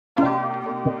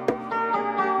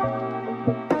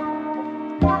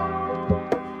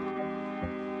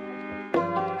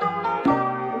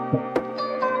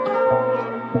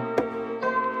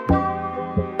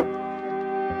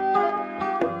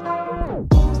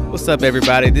What's up,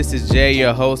 everybody? This is Jay,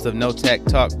 your host of No Tech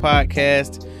Talk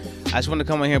Podcast. I just want to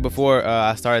come on here before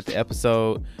I start the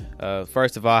episode.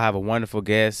 First of all, I have a wonderful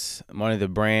guest, Moni the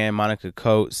brand, Monica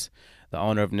Coates, the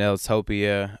owner of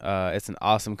Nailtoepia. It's an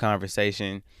awesome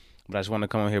conversation, but I just want to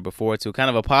come on here before to kind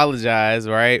of apologize,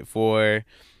 right, for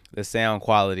the sound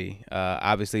quality.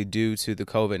 Obviously, due to the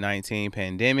COVID-19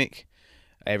 pandemic,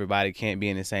 everybody can't be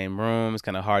in the same room. It's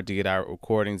kind of hard to get our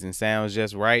recordings and sounds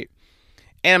just right.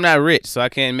 And I'm not rich, so I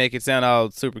can't make it sound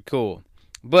all super cool.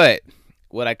 But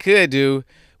what I could do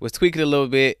was tweak it a little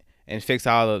bit and fix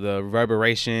all of the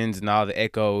reverberations and all the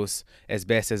echoes as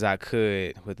best as I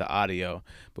could with the audio.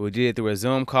 But we did it through a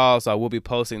Zoom call, so I will be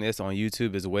posting this on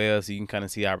YouTube as well, so you can kind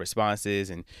of see our responses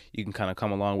and you can kind of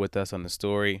come along with us on the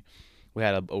story. We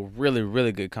had a really,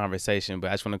 really good conversation,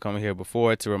 but I just want to come here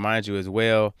before to remind you as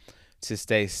well to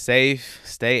stay safe,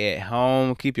 stay at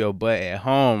home, keep your butt at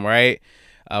home, right?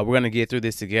 We're going to get through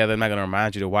this together. I'm not going to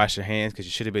remind you to wash your hands because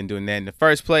you should have been doing that in the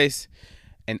first place.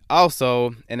 And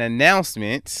also, an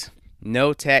announcement,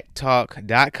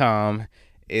 notechtalk.com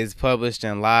is published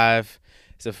and live.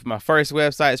 So my first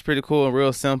website is pretty cool and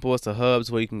real simple. It's a hub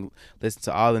where you can listen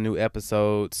to all the new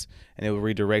episodes, and it will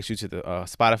redirect you to the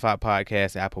Spotify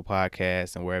podcast, Apple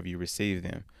Podcasts, and wherever you receive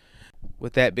them.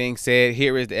 With that being said,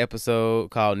 here is the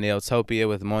episode called Nailtoepia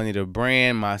with Moni the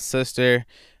brand, my sister.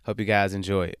 Hope you guys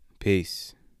enjoy it.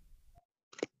 Peace.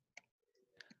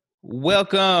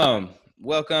 Welcome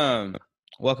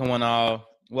one all.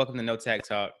 Welcome to No Tech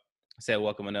Talk. I said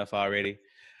welcome enough already.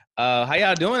 How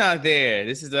y'all doing out there?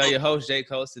 This is your host, Jay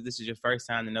Costa. This is your first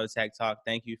time to No Tech Talk.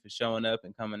 Thank you for showing up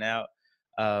and coming out.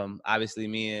 Obviously,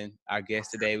 me and our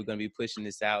guest today, we're going to be pushing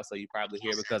this out, so you probably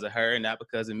hear because of her, not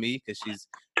because of me, because she's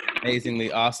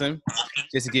amazingly awesome.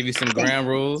 Just to give you some ground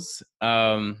rules,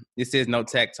 this is No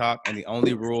Tech Talk, and the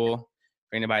only rule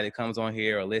for anybody that comes on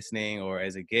here or listening or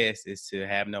as a guest is to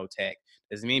have no tech.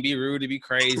 Doesn't mean be rude or be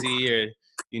crazy or,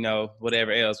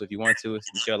 whatever else. If you want to,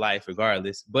 it's your life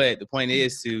regardless. But the point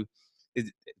is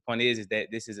that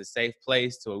this is a safe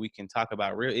place to where we can talk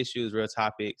about real issues, real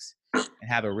topics, and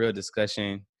have a real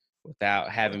discussion without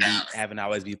having to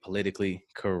always be politically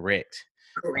correct.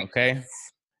 Okay?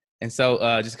 And so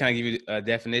just kind of give you a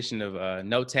definition of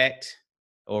no tact,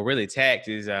 or really tact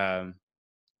is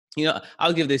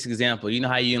I'll give this example. You know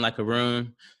how you in like a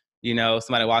room,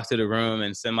 somebody walks through the room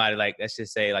and somebody, like, let's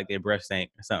just say like their breath stank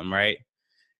or something, right?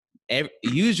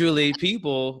 Usually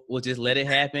people will just let it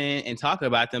happen and talk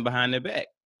about them behind their back,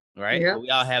 right? Yeah. But we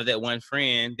all have that one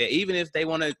friend that even if they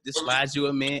want to just slide you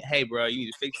a minute, hey, bro, you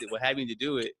need to fix it. What have you to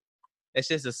do it? That's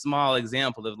just a small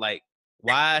example of like,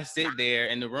 why sit there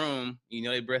in the room,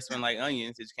 they breath smell like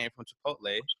onions. It just came from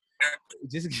Chipotle.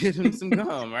 Just give them some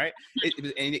gum, right?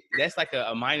 That's like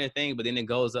a minor thing, but then it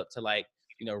goes up to like,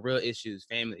 real issues,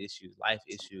 family issues, life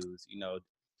issues,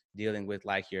 dealing with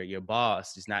like your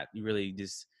boss, just not really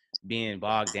just being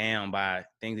bogged down by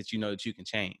things that that you can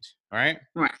change, right?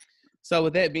 Right. So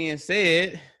with that being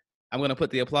said, I'm going to put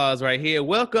the applause right here.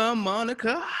 Welcome,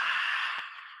 Monica.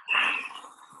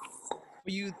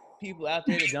 For you people out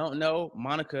there that don't know,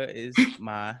 Monica is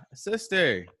my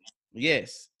sister.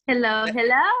 Yes.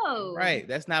 Hello. Right.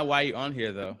 That's not why you're on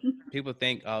here, though. People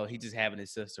think, oh, he's just having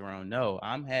his sister on. No,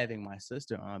 I'm having my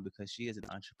sister on because she is an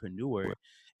entrepreneur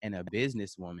and a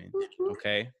businesswoman.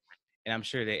 Okay. And I'm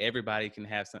sure that everybody can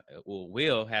have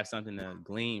will have something to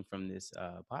glean from this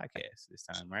podcast this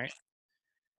time, right?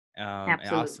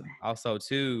 Absolutely. And also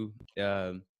too,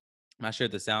 I'm not sure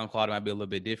if the sound quality might be a little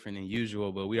bit different than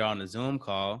usual, but we are on a Zoom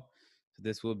call. So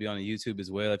this will be on the YouTube as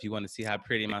well. If you want to see how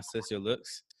pretty my sister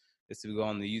looks, this will go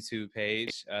on the YouTube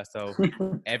page. So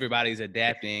everybody's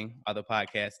adapting. Other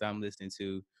podcasts that I'm listening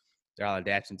to, they're all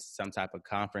adapting to some type of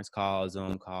conference call,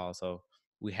 Zoom call. So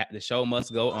the show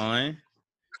must go on,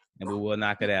 and we will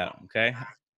knock it out. Okay.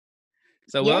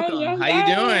 So welcome. How you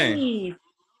doing?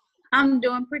 I'm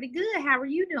doing pretty good. How are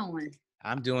you doing?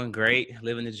 I'm doing great.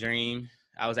 Living the dream.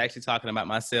 I was actually talking about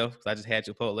myself because I just had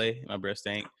Chipotle. My breath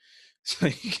stank. So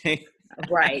you can't.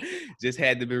 Right. Just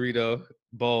had the burrito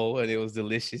bowl and it was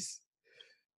delicious.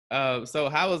 So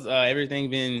how has everything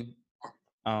been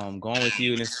going with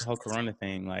you in this whole Corona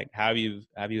thing? Like, how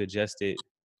have you adjusted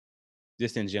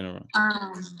just in general?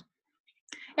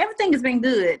 Everything has been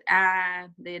good.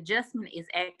 The adjustment is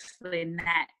actually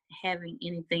not having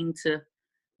anything to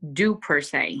do per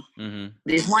se. Mm-hmm.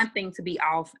 There's one thing to be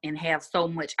off and have so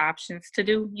much options to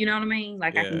do. You know what I mean?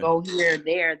 Like I can go here,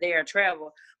 there,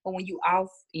 travel. But when you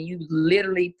off and you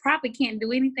literally probably can't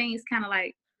do anything, it's kind of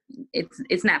like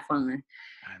it's not fun.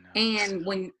 I know. And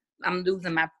when I'm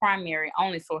losing my primary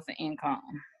only source of income,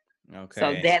 okay,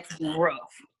 so that's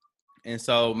rough. And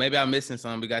so maybe I'm missing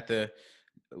something. We got the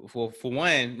for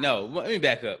one, no, let me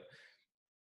back up.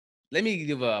 Let me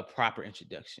give a proper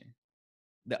introduction.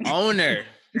 The owner,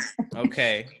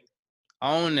 okay,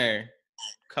 owner,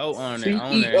 co-owner,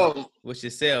 owner, CEO. which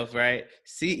yourself, right?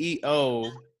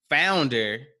 CEO,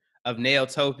 founder of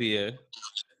Nailtoepia.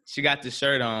 She got the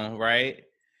shirt on, right?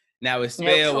 Now it's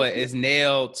spelled what is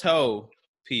Nailtoepia.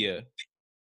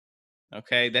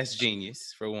 Okay, that's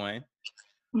genius for one.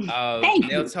 Thank you.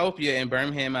 Nailtoepia in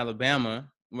Birmingham, Alabama,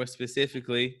 more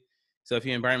specifically. So if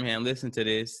you're in Birmingham, listen to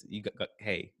this.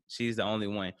 Hey, she's the only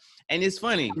one. And it's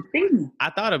funny. I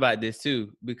thought about this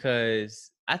too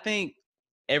because I think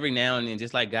every now and then,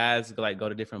 just like guys like go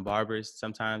to different barbers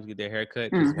sometimes get their hair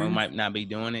cut because one might not be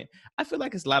doing it. I feel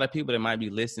like it's a lot of people that might be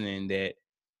listening that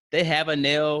they have a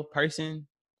nail person,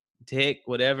 tech,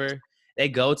 whatever they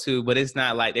go to, but it's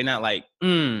not like they're not like,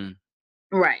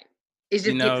 Right. It's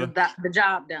you just get know. the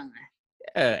job done.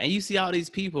 Yeah, and you see all these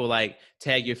people like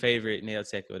tag your favorite nail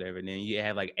tech or whatever, and then you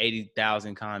have like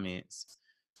 80,000 comments.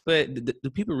 But do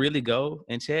people really go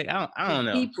and check? I don't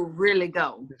know. People really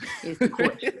go is the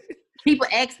question. People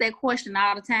ask that question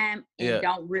all the time and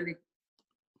don't really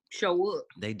show up.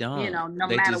 They don't. You know, no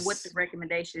matter what the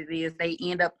recommendation is, they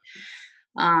end up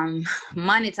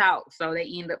money talk. So they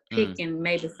end up picking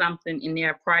maybe something in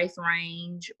their price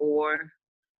range or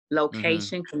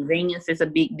location. Convenience is a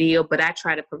big deal, but I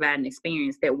try to provide an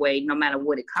experience that way, no matter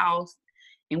what it costs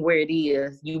and where it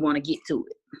is, you want to get to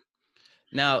it.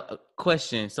 Now, a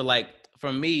question. So like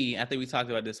for me, I think we talked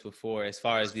about this before as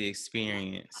far as the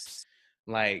experience.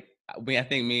 Like I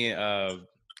think me and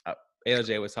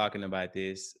LJ was talking about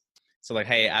this. So like,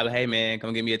 hey man,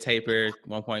 come give me a taper,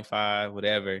 1.5,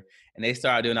 whatever. And they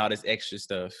started doing all this extra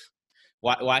stuff.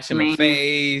 Washing my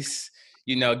face,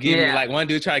 you know, giving me like one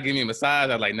dude tried to give me a massage.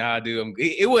 I was like, nah, dude,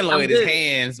 it wasn't like with his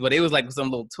hands, but it was like some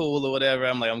little tool or whatever.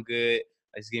 I'm like, I'm good.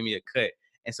 Just give me a cut.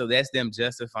 And so that's them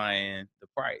justifying the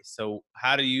price. So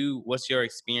what's your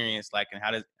experience like, and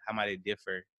how might it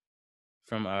differ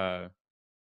from I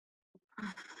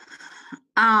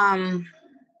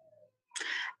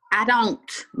don't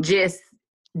just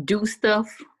do stuff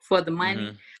for the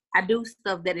money. I do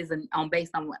stuff that is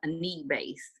based on a need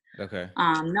base. Okay.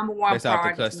 Number one based off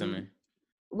the customer.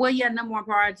 Number one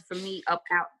priority for me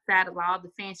outside of all the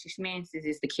fancy schmances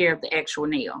is the care of the actual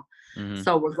nail.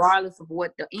 So regardless of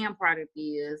what the end product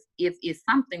is, if it's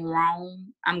something wrong,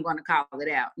 I'm going to call it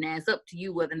out. Now it's up to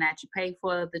you whether or not you pay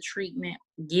for the treatment,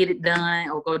 get it done,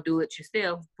 or go do it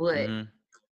yourself. But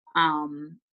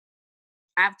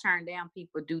I've turned down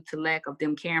people due to lack of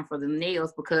them caring for the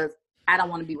nails because I don't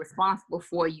want to be responsible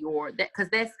for because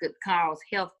that could cause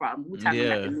health problems. We're talking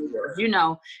about the nails. You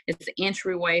know, it's an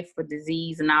entryway for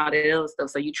disease and all that other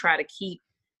stuff. So you try to keep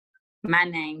my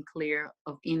name clear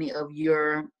of any of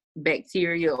your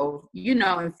bacteria or,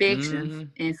 infections.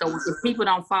 And so if people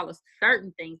don't follow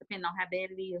certain things, depending on how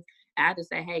bad it is, I just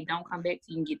say, hey, don't come back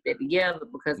till you can get that together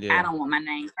because I don't want my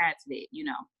name tied to that,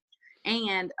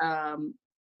 And,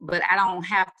 but I don't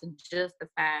have to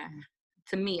justify.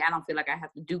 To me, I don't feel like I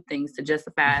have to do things to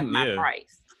justify my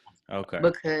price. Okay.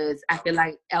 Because I feel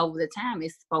like over the time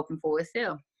it's spoken for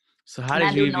itself. So how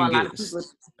did you even get?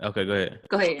 Okay, go ahead.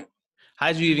 Go ahead.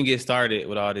 How did you even get started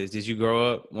with all this? Did you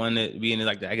grow up wanting to be in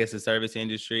the service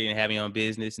industry and having your own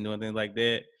business and doing things like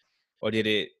that, or did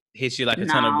it hit you like a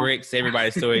ton of bricks?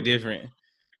 Everybody's story different.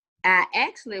 I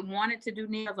actually wanted to do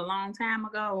nails a long time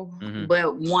ago,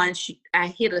 but once I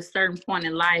hit a certain point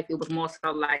in life, it was more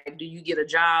so like, do you get a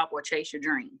job or chase your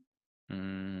dream?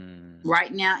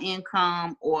 Right now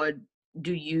income, or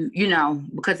do you,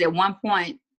 because at one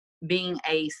point, being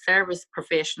a service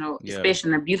professional,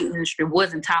 especially in the beauty industry,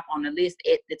 wasn't top on the list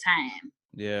at the time.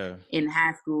 Yeah. In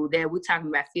high school, that we're talking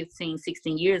about 15,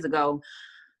 16 years ago,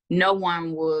 no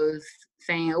one was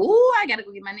saying, "Oh, I gotta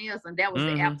go get my nails," and that was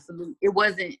the absolute. It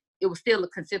wasn't. It was still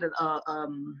considered a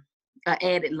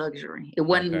added luxury. It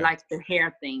wasn't like the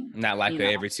hair thing. Not like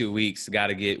every 2 weeks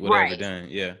gotta get whatever done.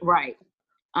 Yeah. Right.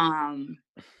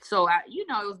 So it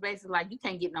was basically like, you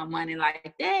can't get no money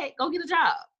like that. Go get a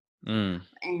job.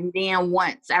 And then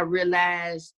once I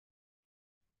realized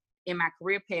in my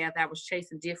career path, I was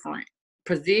chasing different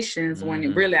positions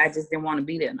when really I just didn't want to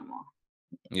be there no more.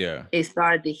 Yeah. It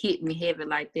started to hit me heavy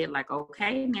like that. Like,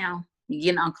 okay, now you're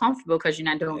getting uncomfortable because you're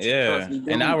not doing what you're supposed to be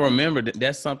doing. And I remember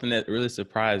that's something that really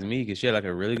surprised me because she had like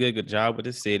a really good job with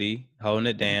the city, holding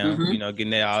it down,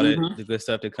 getting all the good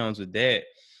stuff that comes with that.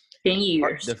 10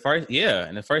 years.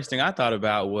 And the first thing I thought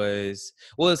about was,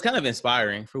 it's kind of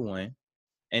inspiring for one.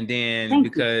 And then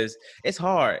because it's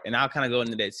hard, and I'll kind of go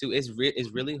into that too. It's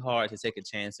really hard to take a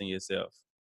chance on yourself.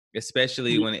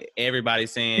 especially when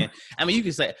everybody's saying, I mean, you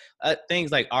can say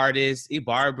things like artist,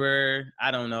 barber,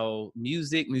 I don't know,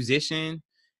 musician.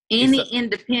 Any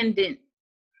independent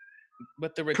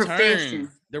but the profession.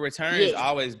 return is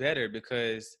always better,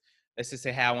 because let's just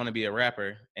say, hey, I want to be a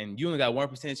rapper, and you only got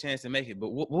 1% chance to make it. But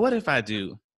what if I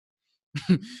do?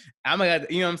 I'm gonna,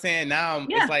 you know what I'm saying? Now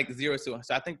it's like 0 to.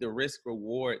 So I think the risk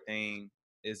reward thing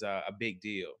is a big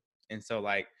deal. And so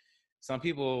like some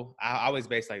people, I always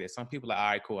base like this. Some people are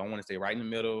all right, cool. I want to stay right in the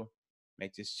middle,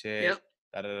 make this check,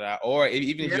 da da da. Or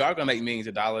even if you are gonna make millions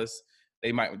of dollars,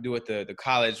 they might do it the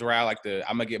college route, like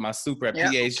I'm gonna get my super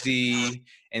PhD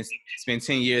and spend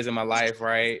 10 years of my life,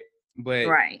 right? But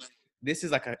this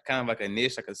is like a kind of like a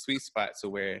niche, like a sweet spot, to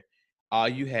where all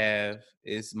you have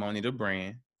is money to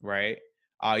brand, right?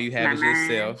 All you have is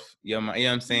yourself, you know what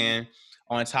I'm saying?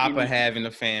 On top of having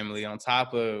a family, on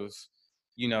top of,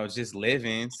 you know, just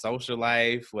living, social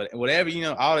life, whatever, you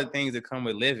know, all the things that come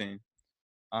with living.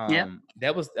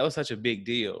 That was such a big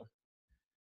deal.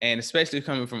 And especially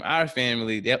coming from our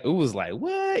family, that it was like,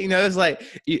 what? You know, it's like,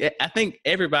 I think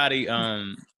everybody,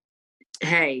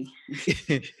 hey.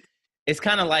 It's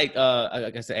kind of like I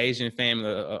guess an Asian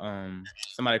family,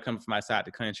 somebody coming from outside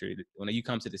the country. When you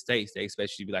come to the States, they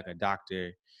expect you to be like a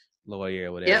doctor, lawyer,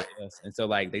 or whatever else. And so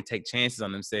like they take chances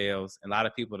on themselves. And a lot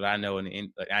of people that I know in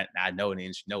the I know in the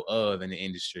industry, know of in the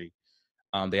industry,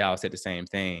 they all said the same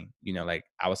thing. You know, like,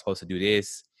 I was supposed to do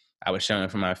this. I was shunned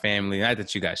from my family. Not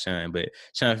that you got shunned, but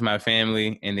shunned from my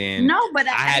family. And then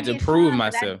I had to prove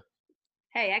myself.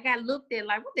 I got looked at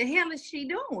like, what the hell is she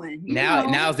doing?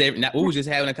 Now we were just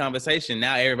having a conversation.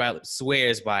 Now everybody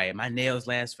swears by it. My nails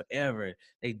last forever.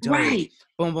 They dope. Right.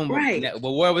 Boom, boom, boom. Right. Now,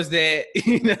 but where was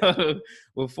that,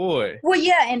 before? Well,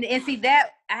 yeah, and see that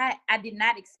I did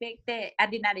not expect that. I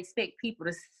did not expect people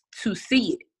to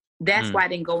see it. That's why I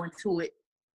didn't go into it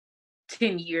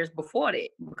 10 years before that,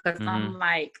 because I'm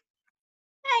like,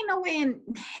 ain't no way in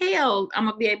hell I'm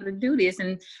gonna be able to do this.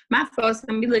 And my folks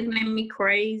gonna be looking at me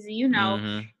crazy, you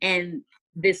know. And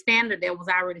the standard that was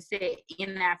already set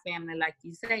in our family, like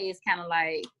you say, is kind of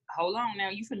like, hold on now,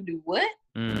 you finna do what?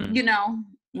 You know,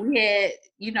 we had,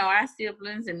 you know, our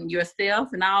siblings and yourself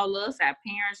and all us, our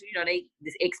parents, you know,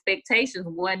 the expectations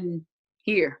wasn't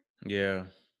here. Yeah.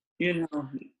 You know.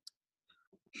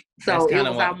 So it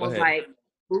was almost like,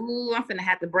 ooh, I'm finna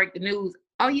have to break the news.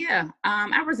 Oh yeah,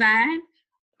 I resigned.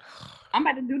 I'm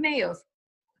about to do nails.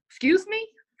 Excuse me?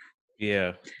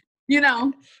 Yeah. You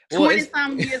know,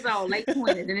 20-some years old, late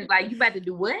 20s, and it's like, you about to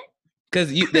do what?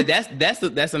 Because that's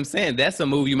what I'm saying. That's a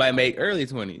move you might make early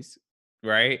 20s,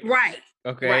 right? Right.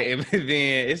 Okay. Right. And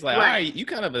then it's like, all right, you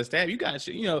kind of established. You got,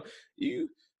 you know,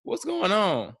 what's going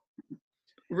on?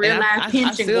 Real life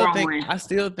pension growing. I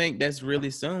still think that's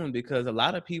really soon, because a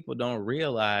lot of people don't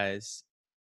realize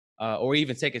or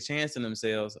even take a chance on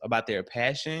themselves about their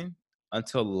passion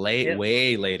until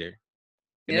way later.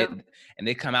 And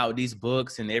they come out with these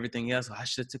books and everything else. I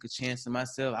should have took a chance on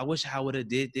myself. I wish I would have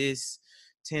did this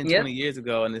 10, 20 years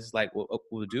ago. And it's like,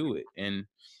 we'll do it. And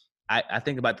I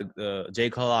think about the J.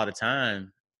 Cole all the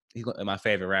time. He's my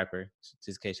favorite rapper,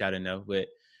 just in case y'all didn't know. But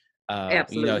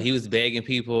you know, he was begging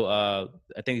people. I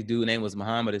think the dude's name was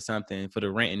Muhammad or something, for the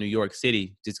rent in New York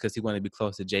City, just because he wanted to be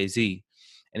close to Jay-Z.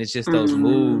 And it's just those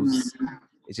moves.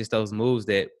 It's just those moves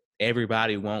that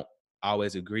everybody won't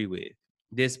always agree with.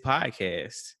 This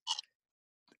podcast,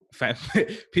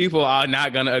 people are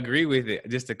not gonna agree with it.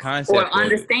 Just the concept or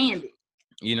understand it.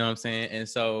 You know what I'm saying? And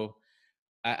so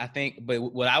I think, but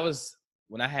when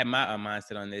I had my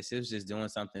mindset on this, it was just doing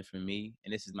something for me,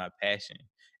 and this is my passion.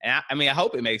 And I mean, I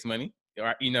hope it makes money.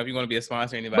 Or, you know, if you want to be a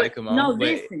sponsor, anybody, come on. No, but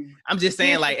listen, I'm just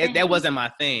saying, like, that wasn't my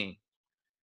thing.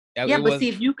 See,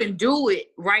 if you can do it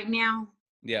right now,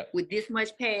 yeah, with this much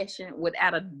passion,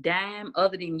 without a dime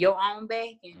other than your own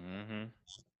backing,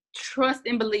 trust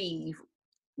and believe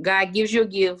God gives you a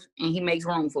gift and He makes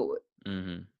room for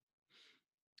it.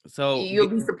 So you'll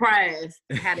be surprised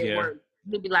how that works.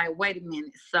 You'll be like, wait a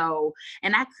minute. So,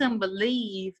 and I couldn't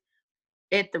believe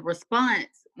at the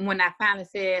response when I finally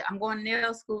said, I'm going to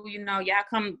nail school, you know, y'all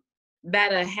come by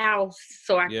the house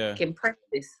so I can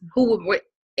practice. Who would,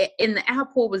 in the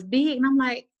airport was big, and I'm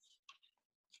like,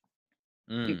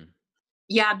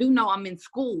 y'all do know I'm in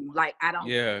school. Like, I don't,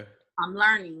 I'm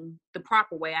learning the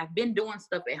proper way. I've been doing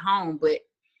stuff at home, but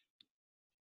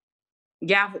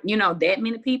y'all, you know, that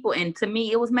many people. And to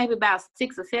me, it was maybe about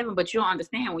 6 or 7, but you'll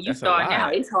understand when you start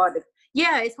out, it's hard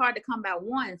to come by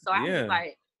one. So I was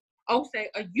like, okay,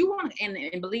 you want,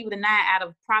 and believe it or not, out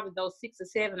of probably those 6 or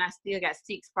 7, I still got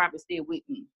 6 probably still with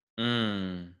me.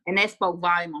 And that spoke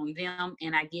volume on them,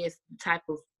 and I guess the type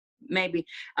of maybe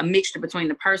a mixture between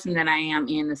the person that I am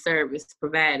and the service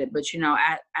provided. But,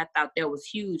 I thought that was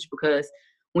huge because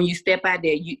when you step out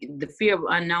there, the fear of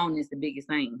unknown is the biggest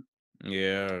thing.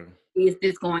 Yeah. Is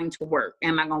this going to work?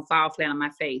 Am I going to fall flat on my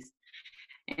face?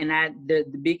 And the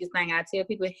biggest thing I tell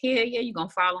people, hell yeah, you're going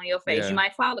to fall on your face. Yeah. You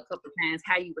might fall a couple of times.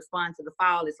 How you respond to the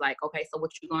fall is like, okay, so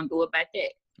what you going to do about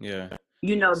that? Yeah.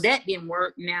 That didn't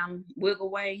work. Now wiggle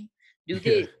away. Do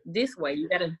this way. You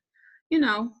got to,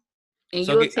 and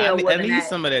so you'll tell I need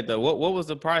some of that though. What was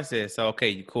the process? So,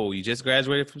 okay, cool. You just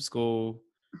graduated from school.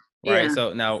 Right. Yeah.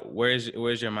 So now where's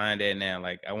your mind at now?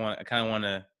 Like I kind of want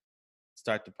to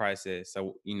start the process.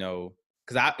 So,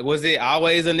 because was it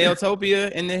always a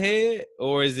Nailtoepia in the head,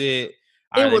 or is it?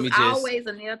 Always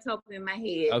a Nailtoepia in my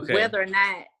head. Okay. Whether or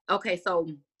not, so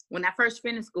when I first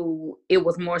finished school, it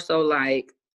was more so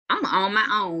like I'm on my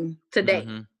own today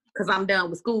because I'm done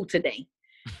with school today.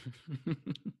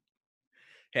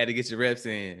 Had to get your reps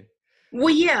in.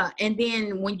 Well, yeah, and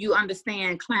then when you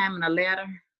understand climbing a ladder,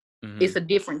 it's a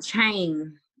different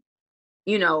chain.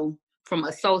 From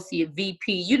associate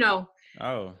VP.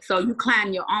 Oh. So you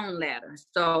climb your own ladder.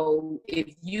 So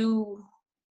if you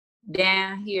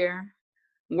down here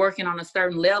working on a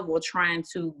certain level, trying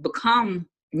to become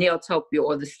Nailtoepia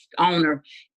or the owner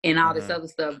and all this other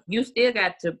stuff, you still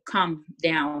got to come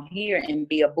down here and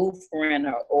be a booth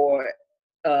renter or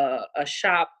a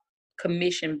shop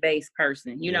commission-based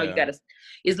person. You gotta,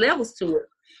 it's levels to it.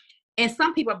 And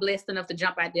some people are blessed enough to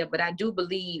jump out there, but I do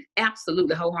believe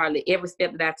absolutely wholeheartedly every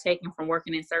step that I've taken from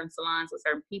working in certain salons with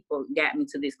certain people got me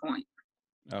to this point.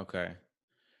 Okay.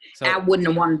 So I wouldn't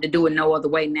have wanted to do it no other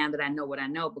way now that I know what I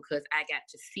know, because I got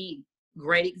to see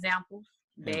great examples,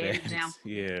 bad examples.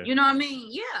 Yeah. You know what I mean?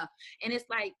 Yeah. And it's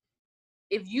like,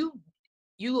 if you're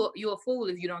a fool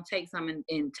if you don't take something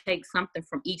and take something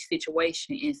from each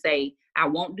situation and say, I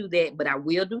won't do that, but I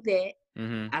will do that.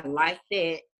 I like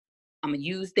that. I'm gonna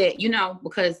use that,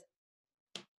 because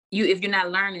if you're not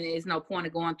learning, there's no point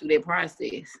of going through that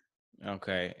process.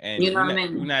 Okay. And what I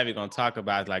mean? We're not even gonna talk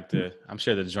about I'm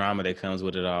sure the drama that comes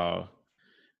with it all.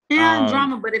 Yeah,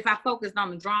 drama, but if I focused on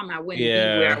the drama, I wouldn't be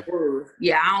where I was.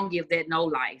 Yeah, I don't give that no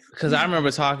life. Because I remember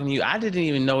talking to you, I didn't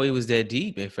even know it was that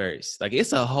deep at first. Like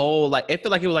it's a whole it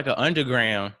felt like it was like an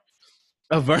underground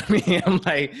of Birmingham,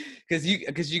 because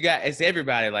you got, it's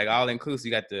everybody, like all inclusive.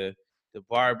 You got the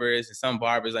barbers, and some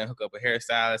barbers hook up a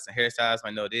hairstylist, and hairstylists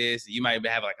might know this. You might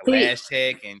have like a lash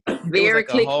tech, and very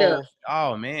clicked up.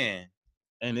 Oh man,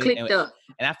 and clicked up.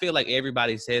 And I feel like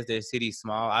everybody says their city's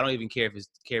small. I don't even care if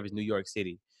it's New York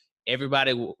City.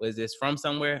 Everybody was this from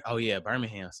somewhere. Oh yeah,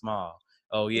 Birmingham, small.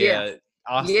 Oh yeah,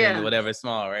 Austin, or whatever,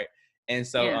 small, right? And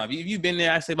so if you've been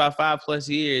there, I say about 5+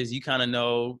 years, you kind of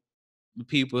know the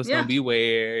people it's gonna be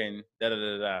where and da da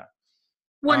da da.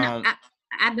 Well, no,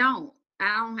 I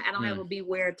don't have a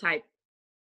beware type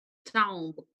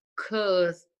tone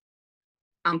because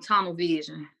I'm tunnel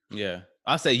vision. Yeah,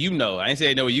 I'll say I ain't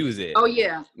say I know where you was at. Oh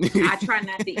yeah, I try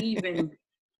not to even.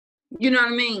 You know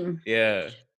what I mean? Yeah.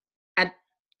 I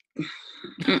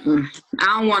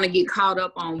don't want to get caught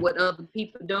up on what other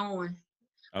people doing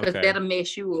because that'll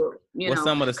mess you up. What's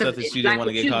some of the stuff that you didn't want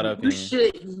to get caught up in?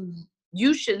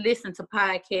 You should listen to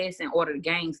podcasts in order to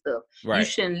gain stuff. Right. You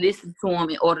shouldn't listen to them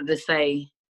in order to say,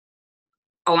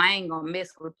 oh, I ain't going to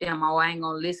mess with them, or I ain't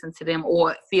going to listen to them,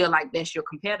 or feel like that's your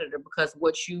competitor, because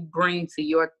what you bring to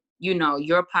your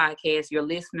podcast, your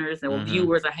listeners or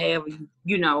viewers or however,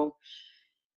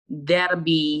 that'll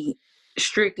be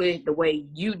strictly the way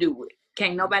you do it.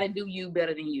 Can't nobody do you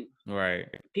better than you. Right.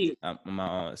 I'm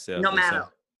my own self. No matter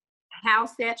how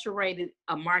saturated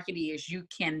a market is, you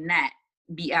cannot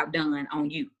be outdone on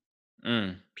you.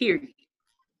 Period.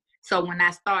 So when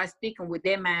I started sticking with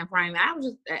that mind frame, I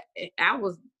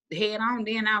was head on.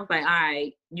 Then I was like, all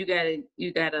right, you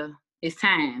gotta, it's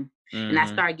time. And I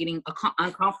started getting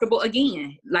uncomfortable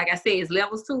again. Like I said, it's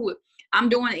levels to it. I'm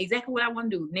doing exactly what I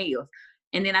want to do, nails.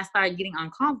 And then I started getting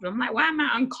uncomfortable. I'm like, why am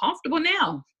I uncomfortable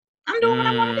now? I'm doing what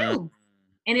I want to do.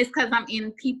 And it's because I'm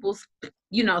in people's,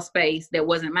 space that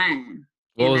wasn't mine.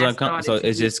 What was uncomfortable? So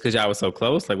it's just because y'all was so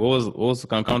close? Like, what was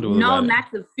uncomfortable No, about not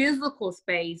the physical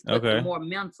space, but the more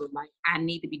mental. Like, I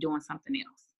need to be doing something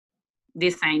else.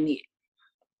 This ain't it.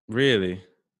 Really?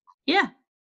 Yeah.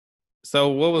 So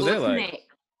what was that like?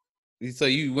 So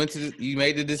you you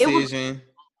made the decision.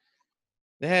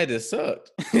 That had to suck.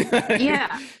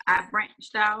 Yeah, I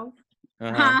branched off.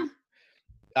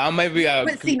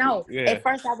 But see, no. Yeah. At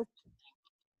first I was.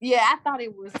 Yeah, I thought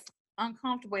it was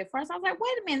uncomfortable at first. I was like,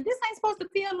 wait a minute, this ain't supposed to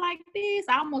feel like this.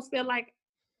 I almost feel like,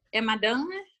 am I done?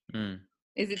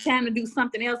 Is it time to do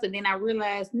something else? And then I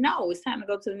realized, no, it's time to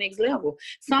go to the next level.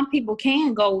 Some people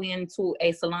can go into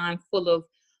a salon full of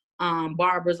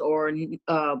barbers or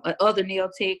other nail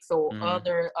techs or Mm-hmm.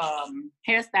 other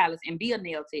hairstylists and be a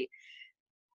nail tech.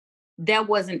 That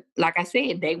wasn't, like I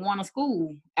said, day one of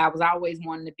school, I was always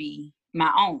wanting to be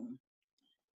my own.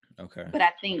 Okay. But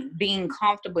I think being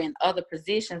comfortable in other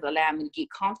positions allowed me to get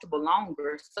comfortable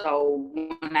longer. So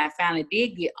when I finally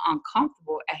did get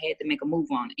uncomfortable, I had to make a move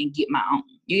on it and get my own.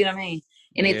 You know what I mean?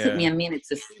 And it took me a minute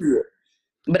to see it.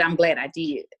 But I'm glad I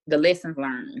did. The lessons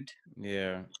learned.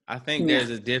 Yeah. I think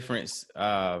there's a difference.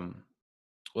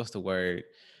 What's the word?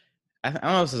 I don't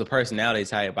know if it's a personality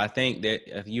type, but I think that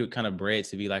if you're kind of bred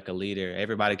to be like a leader,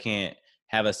 everybody can't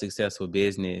have a successful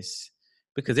business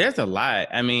because there's a lot.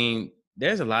 I mean,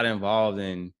 there's a lot involved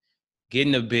in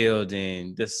getting the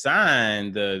building, the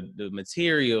sign, the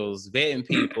materials, vetting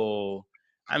people.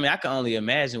 I mean, I can only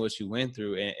imagine what you went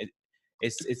through, and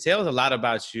it tells a lot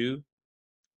about you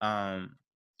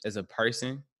as a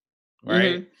person,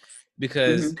 right? Mm-hmm.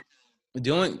 Because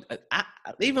doing,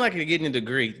 even like you're getting a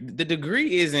degree, the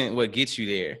degree isn't what gets you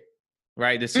there,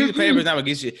 right? The sheet of paper is not what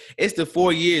gets you. It's the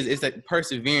 4 years. It's like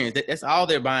perseverance. That's all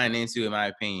they're buying into, in my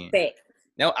opinion. Facts.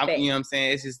 No, you know what I'm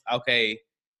saying? It's just, okay,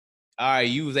 all right,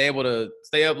 you was able to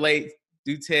stay up late,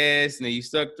 do tests, and then you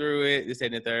stuck through it, this, that,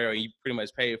 and the third, or you pretty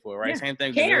much paid for it, right? Yeah. Same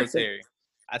thing with the military.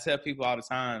 I tell people all the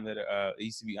time that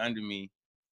used to be under me,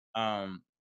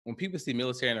 when people see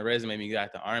military in a resume when you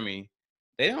got the Army,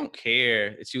 they don't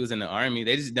care that you was in the Army.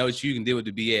 They just know that you can deal with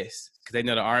the BS because they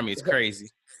know the Army is crazy.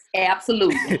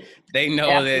 Absolutely. They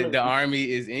know that the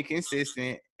Army is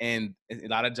inconsistent, and a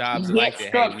lot of jobs are like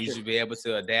that. Hey, we need you to be able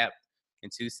to adapt in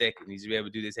 2 seconds. We need you to be able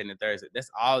to do this and the third. That's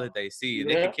all that they see.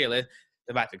 They can care less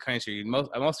about the country.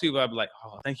 Most people are like,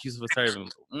 oh, thank you for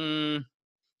serving. You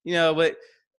know, but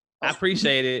I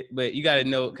appreciate it. But you got to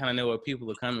know where people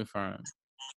are coming from.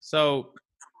 So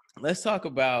let's talk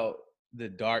about the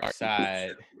dark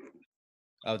side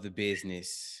of the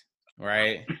business,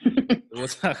 right? We'll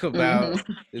talk about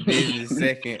the business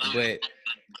second, but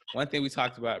one thing we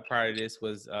talked about prior to this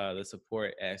was the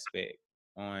support aspect.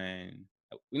 We're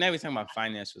not even talking about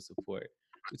financial support.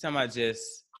 We're talking about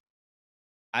just,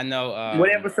 I know,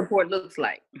 whatever support looks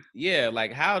like. Yeah,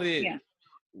 like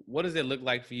what does it look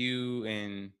like for you,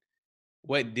 and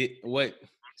what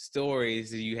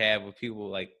stories do you have with people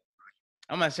like?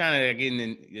 I'm not trying to get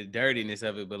in the dirtiness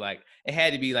of it, but like it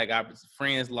had to be like our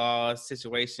friends lost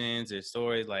situations or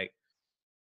stories like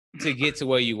to get to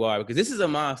where you are, because this is a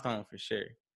milestone for sure,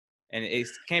 and it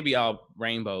can't be all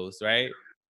rainbows, right?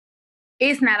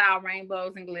 It's not all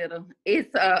rainbows and glitter.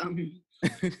 It's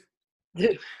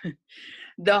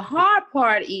the hard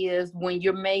part is when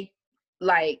you're making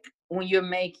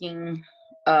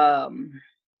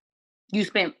you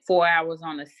spent 4 hours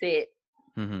on a set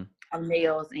of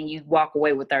nails and you walk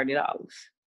away with $30.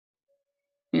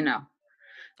 You know.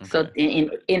 Okay. So in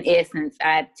essence,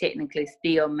 I technically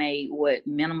still made what,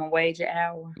 minimum wage an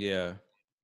hour? Yeah.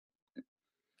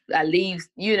 I leave,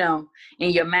 in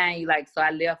your mind, you like, so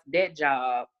I left that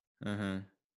job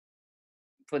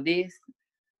for this.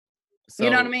 So, you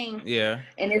know what I mean? Yeah.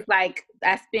 And it's like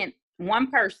I spent one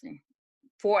person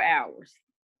 4 hours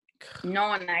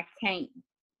knowing I can't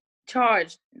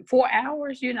charge 4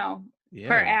 hours,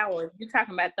 per hour. You're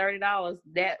talking about $30.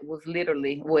 That was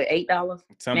literally what, $8?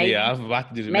 Maybe, yeah, I was about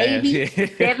to do the maybe math.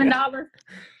 $7.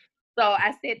 So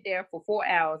I sat there for 4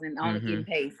 hours and only getting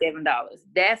paid $7.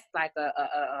 That's like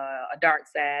a dark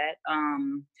side.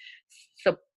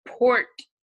 Support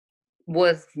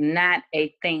was not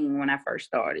a thing when I first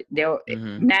started. There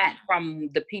not from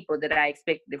the people that I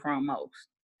expected it from most.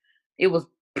 It was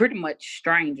pretty much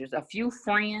strangers. A few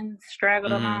friends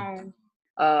straggled along.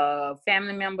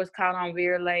 Family members caught on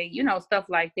very late, stuff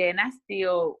like that. And I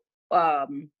still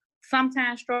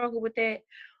sometimes struggle with that.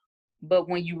 But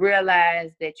when you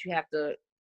realize that you have to,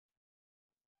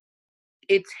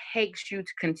 it takes you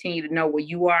to continue to know where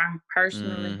you are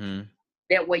personally.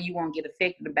 That way you won't get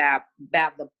affected about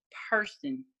the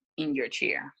person in your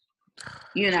chair.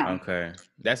 Okay.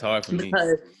 That's hard for me.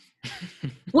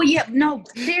 Well, yeah, no,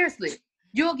 seriously.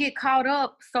 You'll get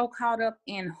so caught up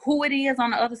in who it is on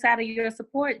the other side of your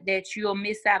support that you'll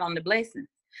miss out on the blessings.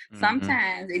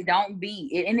 Sometimes it don't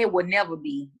be, and it will never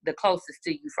be the closest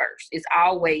to you first. It's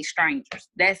always strangers.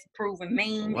 That's proven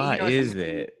mean. Why is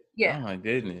that? Yeah. Oh my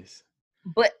goodness.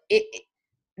 But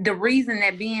the reason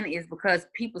that being is because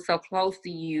people so close to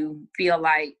you feel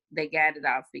like they got it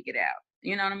all figured out.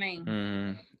 You know what I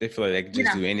mean? They feel like they can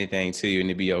just do anything to you and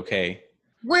it'd be okay.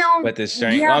 Well, but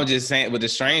I'm just saying, with the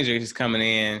stranger who's coming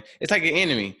in, it's like an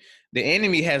enemy. The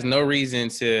enemy has no reason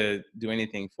to do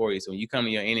anything for you. So when you come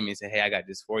to your enemy and say, hey, I got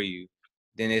this for you,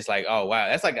 then it's like, oh, wow.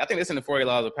 That's like, I think that's in the 40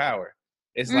 laws of power.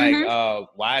 it's like,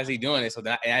 why is he doing it? So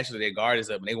that actually their guard is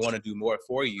up and they want to do more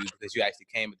for you because you actually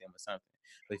came with them or something.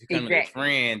 But if you come with a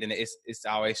friend, then it's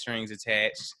always strings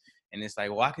attached, and it's like,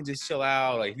 well, I can just chill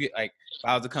out. Like, if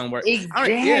I was to come work,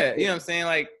 exactly. Yeah, you know what I'm saying?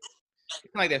 Like,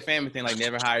 it's like that family thing, like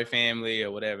never hire family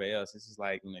or whatever else. It's just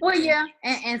like, well, yeah,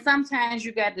 and sometimes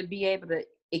you got to be able to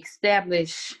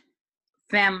establish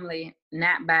family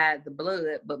not by the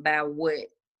blood, but by what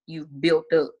you've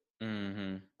built up.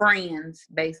 Friends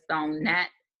based on not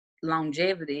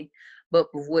longevity, but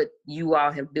what you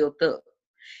all have built up.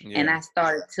 Yeah. And I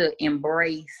started to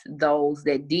embrace those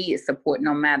that did support,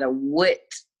 no matter what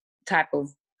type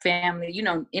of family,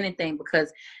 anything,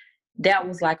 because that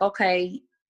was like, okay,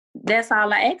 that's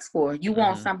all I ask for. You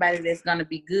want somebody that's going to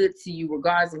be good to you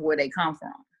regardless of where they come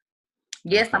from.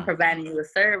 Yes, I'm providing you a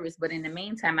service, but in the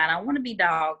meantime, I don't want to be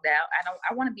dogged out.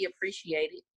 I want to be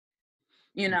appreciated.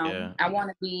 I want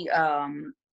to be,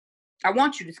 I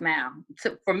want you to smile.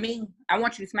 For me, I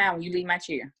want you to smile when you leave my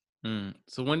chair.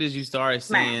 So when did you start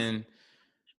seeing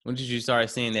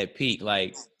that peak?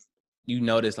 Like, you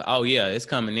noticed, like, oh yeah, it's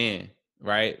coming in,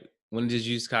 right? When did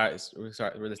you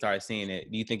really start seeing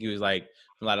it? Do you think it was like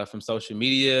a lot of from social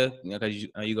media? Because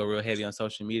you go real heavy on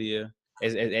social media,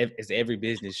 as every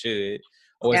business should,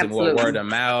 or is Absolutely. it more word of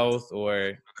mouth?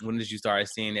 Or when did you start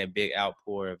seeing that big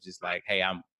outpour of just like, hey,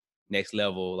 I'm next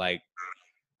level, like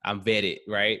I'm vetted,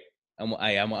 right?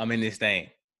 I'm in this thing.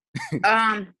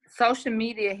 Social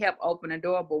media helped open the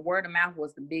door, but word of mouth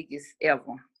was the biggest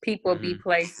ever. People be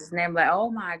places and they're like, oh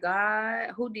my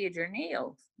God, who did your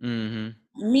nails?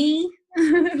 Me?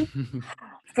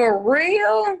 For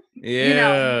real?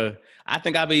 Yeah. I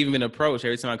think I've even been approached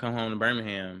every time I come home to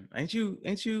Birmingham. Ain't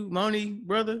you Moni,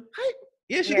 brother? Hey,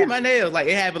 yeah, she did my nails. Like,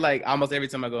 it happened like almost every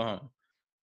time I go home.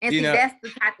 And that's the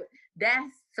type of,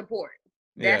 that's support.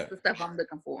 That's the stuff I'm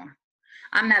looking for.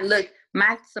 I'm not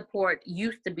my support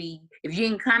used to be, if you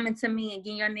ain't coming to me and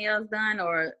getting your nails done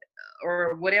or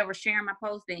whatever, sharing my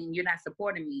post, then you're not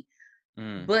supporting me.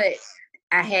 But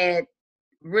I had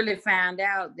really found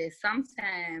out that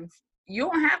sometimes you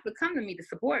don't have to come to me to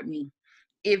support me.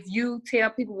 If you tell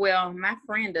people, well, my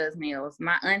friend does nails,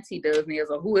 my auntie does nails,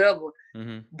 or whoever,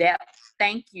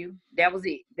 thank you. That was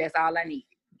it. That's all I needed.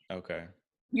 Okay.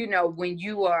 When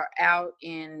you are out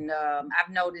in,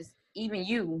 I've noticed even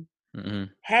you,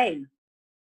 hey,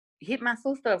 hit my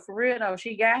sister up for real though.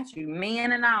 She got you,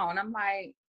 men and all. And I'm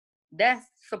like, that's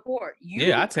support.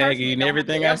 I tag you in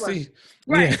everything I see.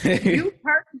 Right. You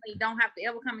personally don't have to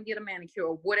ever come and get a manicure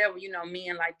or whatever,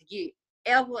 men like to get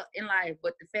ever in life.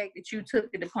 But the fact that you took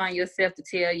it upon yourself to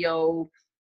tell your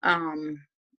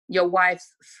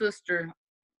wife's sister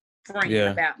friend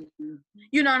about me,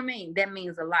 you know what I mean? That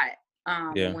means a lot.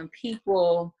 When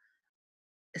people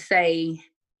say,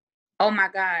 oh my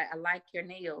God, I like your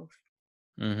nails.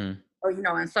 Or,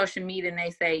 on social media, and they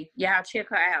say, yeah, I'll check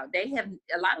her out. They have,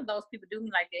 a lot of those people do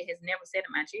me like that has never sat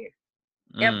in my chair.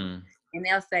 Ever. And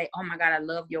they'll say, oh my God, I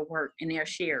love your work. And they'll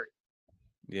share it.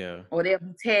 Yeah. Or they'll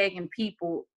be tagging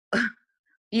people,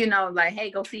 like,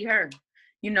 hey, go see her.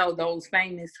 Those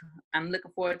famous, I'm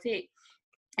looking for a tech.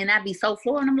 And I'd be so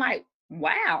floored. And I'm like,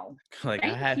 wow. Like,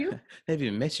 I haven't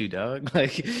even met you, dog.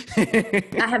 Like,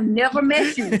 I have never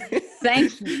met you.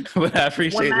 Thank you. But I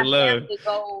appreciate the love.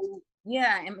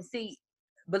 And see,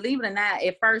 believe it or not,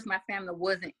 at first my family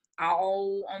wasn't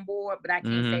all on board, but I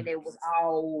can't say they was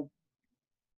all.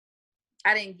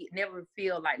 I didn't never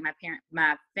feel like my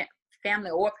family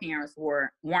or parents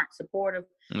weren't supportive.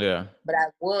 Yeah. But I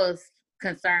was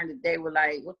concerned that they were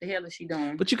like, "What the hell is she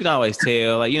doing?" But you can always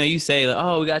tell, like, you say, like,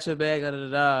 "Oh, we got your back," da da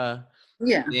da.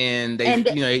 Yeah. And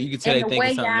they, you can tell they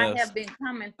thinking something else. And the way y'all have been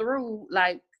coming through,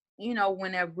 like,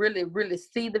 when they really, really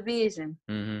see the vision,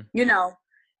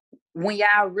 when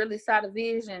y'all really saw the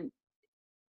vision,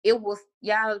 it was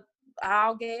y'all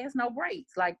all gas, no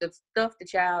brakes. Like the stuff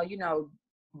that y'all,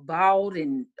 bought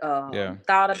and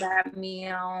thought about me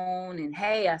on, and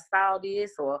hey, I saw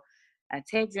this, or I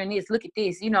text you on this, look at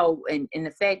this, and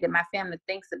the fact that my family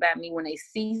thinks about me when they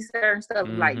see certain stuff,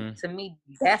 like, to me,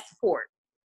 that's support.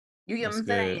 You get what I'm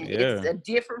saying? Yeah. It's a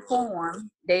different form.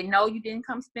 They know you didn't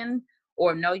come spend,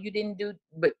 or no, you didn't do,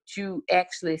 but you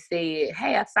actually said,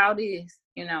 hey, I saw this,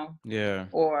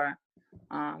 or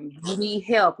you need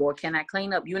help, or can I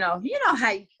clean up? How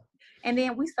and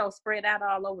then we so spread out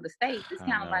all over the states. It's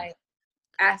kind of like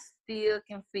I still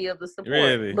can feel the support.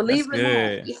 Really? Believe it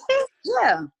or not.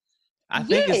 Yeah. I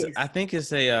think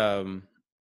it's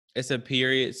a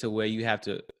period to where you have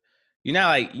to, you're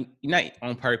not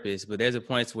on purpose, but there's a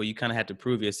point where you kind of have to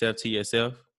prove yourself to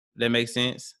yourself. That makes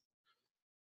sense.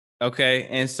 Okay.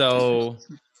 And so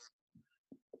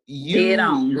Dead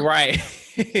on. Right.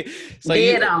 So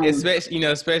dead on.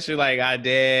 especially like our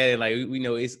dad, like we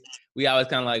know we always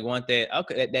kind of like want that,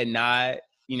 okay, that nod,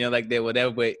 like that,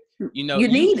 whatever. But you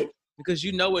need it because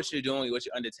what you're doing, what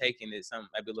you're undertaking is something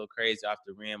might be a little crazy off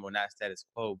the rim or not status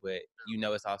quo, but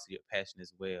it's also your passion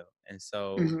as well. And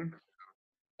so,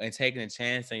 and taking a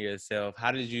chance on yourself,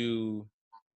 how did you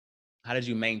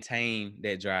maintain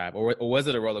that drive, or was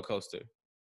it a roller coaster?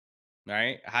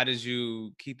 Right? How did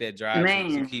you keep that drive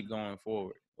to keep going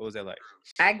forward? What was that like?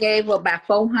 I gave up about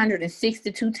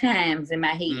 462 times in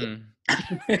my head.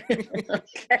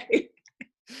 Okay.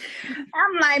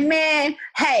 I'm like, man,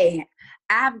 hey,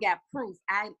 I've got proof.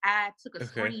 I took a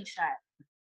screenshot.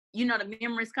 The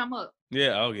memories come up.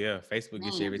 Yeah. Oh, yeah. Facebook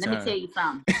gets you every time. Let me tell you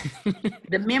something.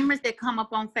 The memories that come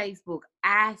up on Facebook,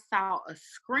 I saw a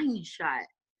screenshot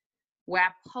where I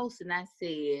posted and I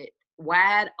said,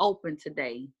 wide open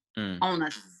today on a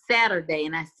Saturday.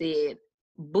 And I said,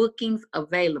 bookings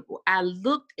available. I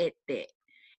looked at that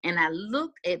and I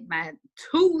looked at my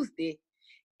Tuesday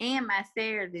and my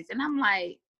Saturdays and I'm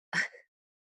like,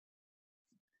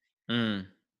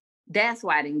 that's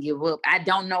why I didn't give up. I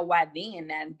don't know why then.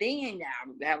 And then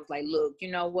I was like, look,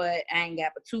 you know what? I ain't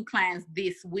got but 2 clients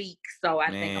this week. So I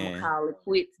think I'm going to call it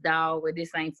quits, dog. Or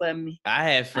this ain't for me. I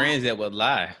had friends that would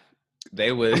lie.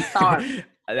 They would. I'm sorry.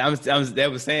 They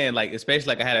were saying, like, especially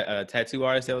like I had a tattoo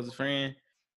artist that was a friend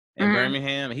in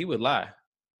Birmingham, and he would lie.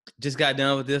 Just got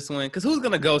done with this one. Because who's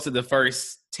going to go to the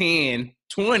first 10,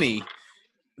 20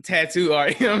 tattoo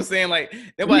art? You know what I'm saying? Like,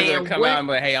 nobody's going to come out and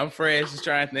be like, hey, I'm fresh, just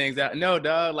trying things out. No,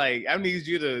 dog. Like, I need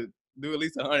you to do at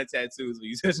least 100 tattoos when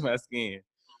you touch my skin.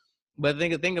 But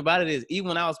the thing about it is, even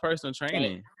when I was personal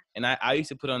training, and I used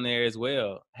to put on there as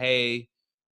well, hey,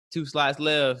 2 slots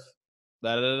left,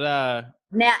 da da da.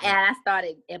 Now, and I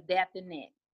started adapting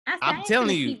that. I'm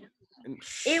telling you,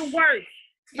 it works.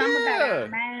 Something about our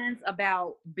minds,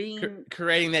 about being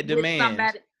creating that demand.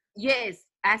 Yes,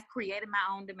 I created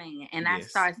my own demand, and I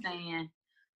started saying,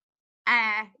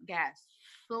 I got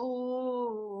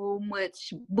so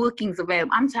much bookings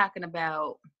available. I'm talking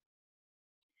about,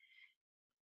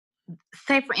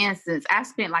 say for instance, I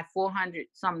spent like $400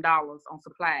 some on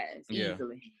supplies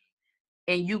easily,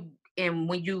 and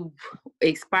when you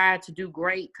aspire to do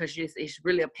great, because it's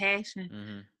really a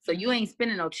passion, so you ain't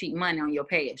spending no cheap money on your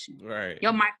passion. Right.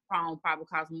 Your microphone probably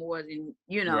costs more than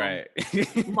right.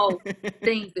 most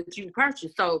things that you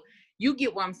purchase. So you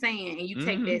get what I'm saying, and you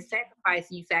take that sacrifice,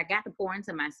 and you say, I got to pour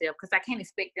into myself, because I can't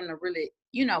expect them to really,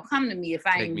 come to me if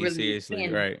I ain't really seriously.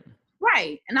 spending.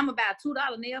 Right. And I'm about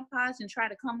 $2 nail polish and try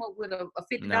to come up with a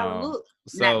 $50 look.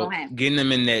 So not gonna happen. Getting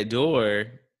them in that door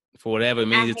for whatever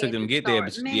means it took them to get there.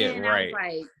 But man, I was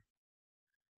like,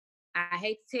 I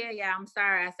hate to tell y'all, I'm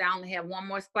sorry. I said I only have one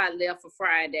more spot left for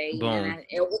Friday. Boom.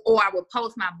 Or I would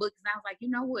post my books, and I was like, you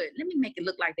know what? Let me make it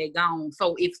look like they're gone.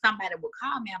 So if somebody would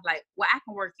call me, I'm like, well, I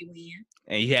can work you in.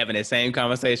 And you having that same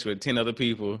conversation with 10 other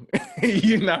people.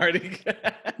 You already.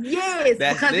 Yes,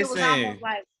 because it was almost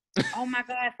like, oh my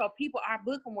God! So people are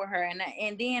booking with her,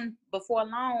 and then before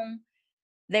long,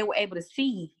 they were able to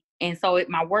see, and so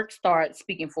my work started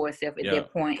speaking for itself at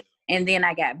that point. And then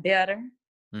I got better.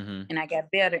 And I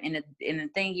got better. And the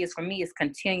thing is, for me, is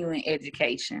continuing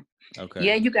education. Okay.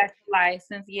 Yeah, you got your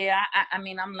license. Yeah, I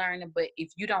mean, I'm learning. But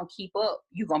if you don't keep up,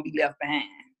 you're going to be left behind.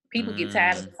 People get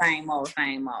tired of the same old.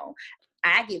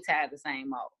 I get tired of the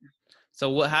same old.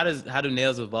 So how do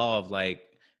nails evolve? Like,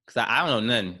 because I don't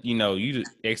know nothing. You the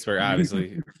expert,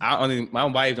 obviously. My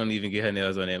wife don't even get her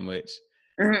nails on that much.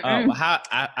 How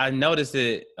I noticed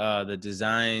that the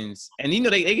designs, and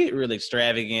they get really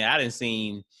extravagant. I didn't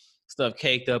seen stuff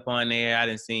caked up on there. I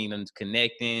didn't see them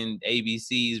connecting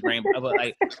ABCs, rainbow. But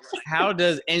like, how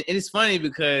does and it's funny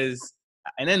because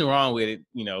and nothing wrong with it,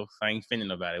 if I ain't offending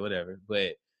nobody, whatever.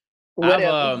 But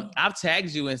I've tagged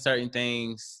you in certain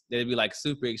things that'd be like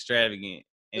super extravagant,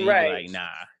 and you'd be like, nah.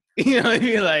 You know what I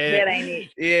mean? Like, that ain't it.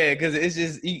 Yeah, because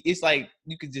it's like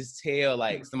you could just tell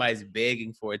like somebody's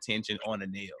begging for attention on a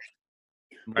nail.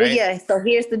 Right? Well, yeah, so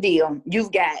here's the deal.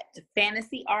 You've got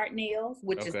fantasy art nails,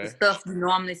 which is the stuff you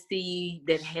normally see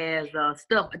that has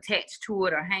stuff attached to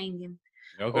it or hanging.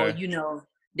 Okay. Or,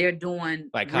 they're doing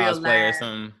like real cosplay life, or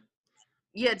something.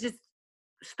 Yeah, just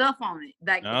stuff on it.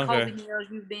 Like the COVID nails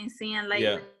you've been seeing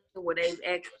lately, where they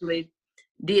actually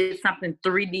did something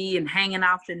 3D and hanging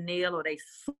off the nail, or they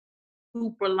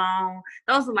super long.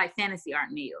 Those are like fantasy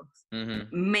art nails.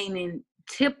 Meaning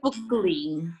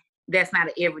typically that's not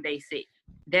an everyday set.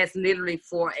 That's literally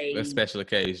for a special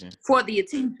occasion. For the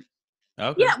attention.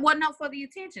 Okay. Yeah, well, no, for the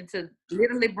attention, to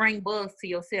literally bring buzz to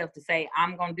yourself, to say,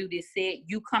 I'm going to do this set.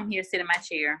 You come here, sit in my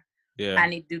chair. Yeah. I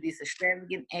need to do this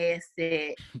extravagant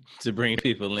asset To bring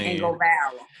people and in go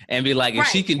viral. and be like, if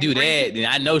she can do that, then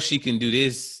I know she can do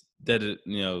this. That,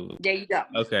 you know. There you go.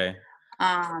 Okay.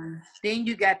 Then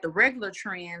you got the regular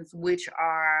trends, which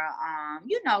are,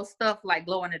 stuff like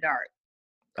glow in the dark.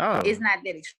 Oh. It's not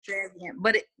that extravagant,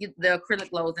 but the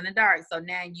acrylic glows in the dark. So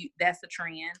now that's a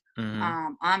trend.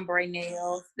 Mm-hmm. Ombre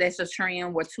nails, that's a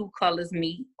trend where two colors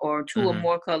meet, or two or Mm-hmm.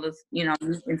 more colors, meet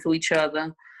into each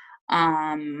other.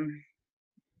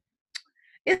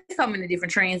 It's so many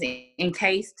different trends.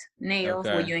 Encased nails,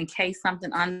 where you encase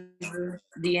something under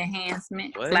the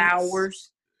enhancement. What?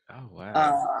 Flowers. Oh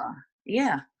wow.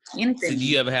 Yeah. Anything. So do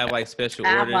you ever have like special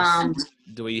orders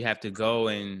the way you have to go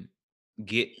and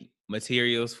get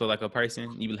materials for like a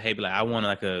person? You be like, I want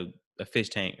like a fish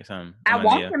tank or something. I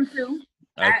want them to.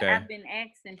 Okay. I've been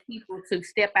asking people to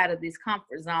step out of this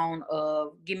comfort zone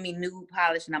of give me nude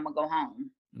polish and I'm gonna go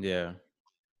home. Yeah.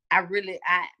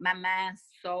 My mind's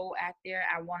so out there.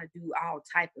 I want to do all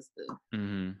type of stuff.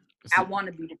 Mm-hmm. I want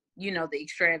to be, the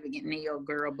extravagant nail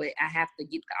girl, but I have to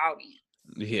get the audience.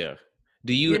 Yeah.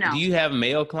 Do you have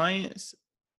male clients?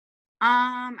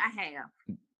 I have.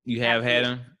 You have had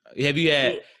them? Have you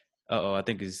had? I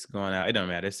think it's going out. It don't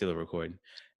matter. It's still a recording.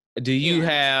 Do you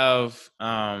have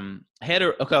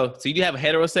Okay, so you have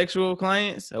heterosexual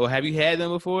clients, or have you had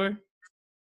them before?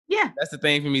 Yeah, that's the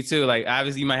thing for me too. Like,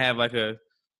 obviously, you might have like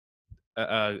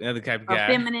another type of guy, a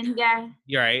feminine guy.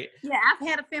 You're right. Yeah, I've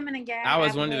had a feminine guy. I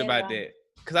was wondering about that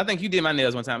because I think you did my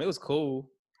nails one time. It was cool.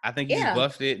 I think you just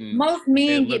buffed it. And most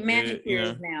men get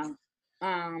manicures now.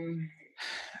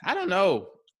 I don't know.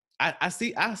 I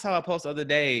saw a post the other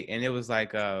day, and it was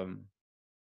like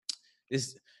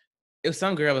if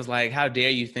some girl was like, how dare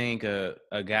you think a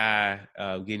guy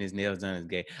getting his nails done is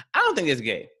gay? I don't think it's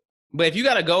gay. But if you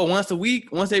got to go once a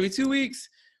week, once every 2 weeks,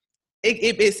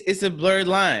 it's a blurred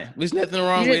line. There's nothing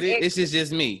wrong with it. It's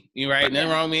just me. You right? Nothing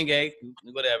wrong with being gay,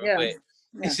 whatever. Yeah. But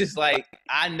it's just like,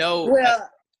 I know. Well,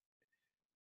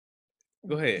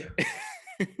 go ahead.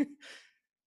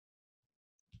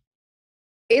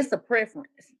 It's a preference.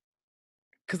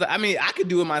 Cause I mean, I could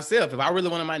do it myself if I really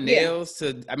wanted my nails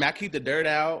to. I mean, I keep the dirt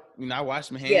out. I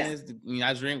wash my hands.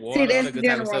 I drink water. See, all that good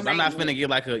type of stuff. I'm not finna get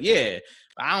like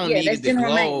I don't need it to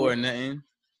glow or nothing.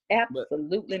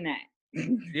 Absolutely not.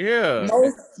 Yeah.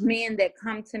 Most men that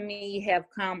come to me have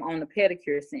come on the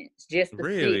pedicure sense, just to sit,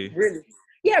 really.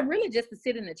 Yeah, really, just to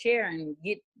sit in the chair and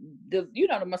get the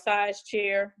massage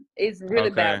chair. It's really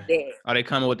about that. Are they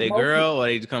coming with their girl, or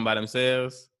they just come by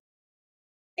themselves?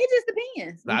 It just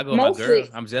depends. I go with my girl.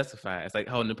 I'm justified. It's like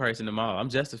holding the purse in the mall. I'm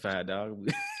justified,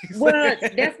 dog. Well,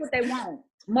 that's what they want.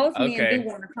 Most men do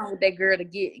want to come with their girl to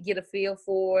get a feel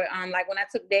for it. Like when I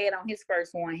took Dad on his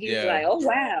first one, he was like, "Oh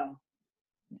wow,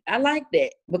 I like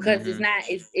that," because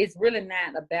it's really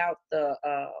not about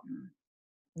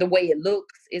the way it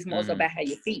looks. It's more so about how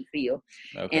your feet feel.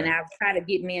 And I've tried to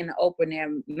get men to open their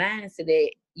minds to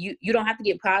that. You don't have to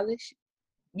get polished.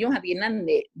 You don't have to get none of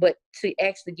that, but to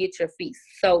actually get your feet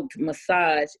soaked,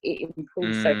 massage, it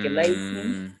improves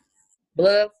circulation,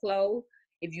 blood flow.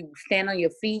 If you stand on your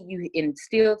feet, you in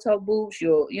steel toe boots,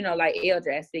 like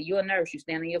Eldra said, you're a nurse, you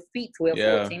stand on your feet 12,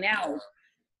 14 hours.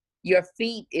 Your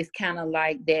feet is kind of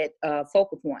like that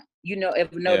focal point.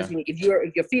 Ever notice if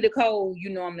your feet are cold, you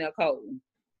know they're cold.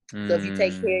 So if you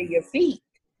take care of your feet,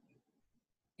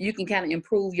 you can kind of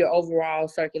improve your overall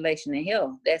circulation and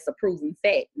health. That's a proven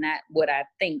fact, not what I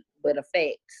think, but a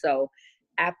fact. So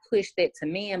I push that to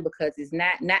men because it's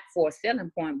not for a selling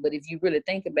point, but if you really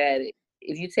think about it,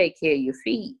 if you take care of your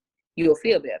feet, you'll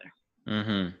feel better.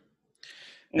 Mm-hmm.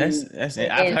 That's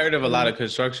it. I've heard of a lot of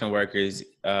construction workers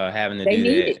having to do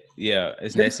that. It. Yeah,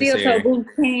 it's the necessary. Steel toe boots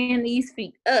can these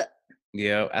feet up.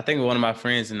 Yeah, I think one of my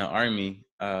friends in the Army,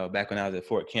 back when I was at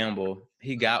Fort Campbell,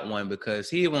 he got one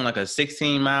because he won like a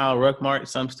 16-mile ruck march,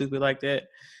 something stupid like that.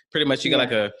 Pretty much you got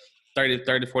like a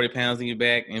 30, 40 pounds in your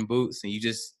back in boots and you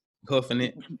just hoofing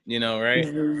it, right?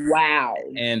 Wow.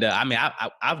 And I mean,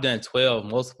 I've done 12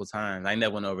 multiple times. I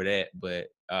never went over that, but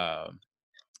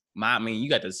you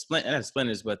got the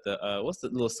splinters, but the what's the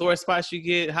little sore spots you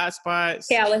get? Hot spots?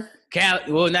 Callus.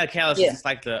 Well, not calluses. It's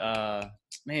like the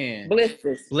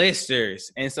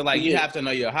blisters. And so you have to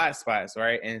know your hot spots,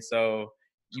 right? And so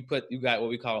you got what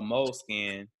we call mole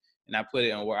skin, and I put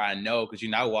it on where I know because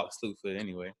I walk slew foot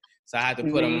anyway. So I had to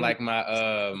put them like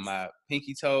my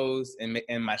pinky toes and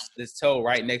this toe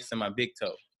right next to my big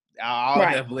toe.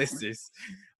 I have blisters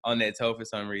on that toe for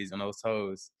some reason, on those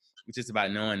toes. It's just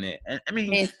about knowing that. And I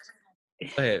mean,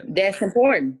 go ahead. That's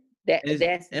important.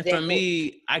 For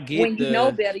me, I get when you know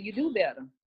better, you do better.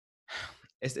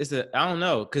 I don't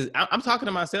know, because I'm talking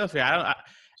to myself here.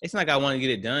 it's not like I want to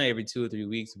get it done every 2 or 3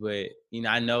 weeks, but you know,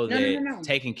 I know that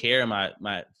taking care of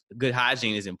my good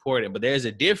hygiene is important. But there's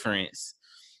a difference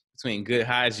between good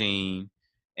hygiene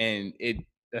and I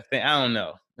don't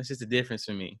know. It's just a difference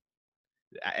for me.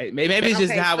 Maybe it's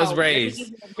just how I was raised. Let me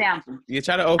give you an example. You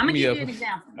try to open me up. I'm gonna give you an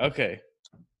example. Okay.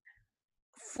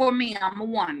 For me, I'm a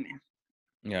woman.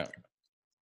 Yeah.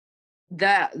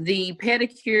 The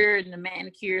pedicure and the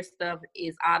manicure stuff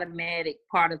is automatic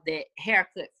part of that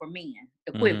haircut for men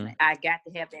equivalent. I got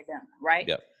to have that done, right?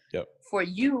 Yep. For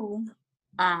you,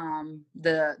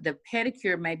 the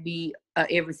pedicure may be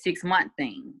every 6 month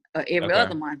thing, or every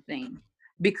other month thing,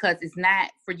 because it's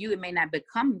not for you. It may not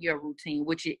become your routine,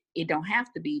 which it don't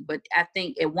have to be. But I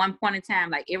think at one point in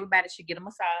time, like everybody should get a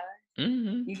massage. You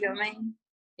know what I mean?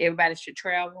 Everybody should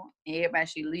travel, and everybody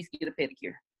should at least get a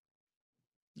pedicure.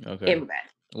 Okay. Everybody.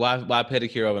 Why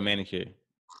pedicure over manicure?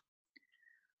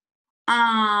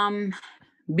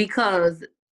 Because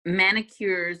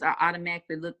manicures are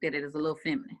automatically looked at it as a little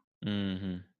feminine.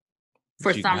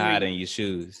 For some reason. Hide in your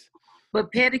shoes. But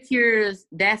pedicures,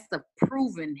 that's a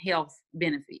proven health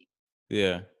benefit.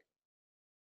 Yeah.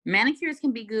 Manicures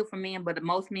can be good for men, but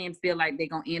most men feel like they're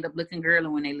gonna end up looking girly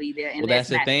when they leave there. And well, that's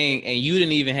the thing. And you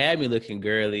didn't even have me looking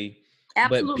girly.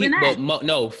 Absolutely not. But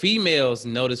no, females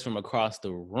notice from across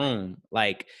the room.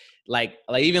 Like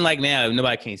even like now,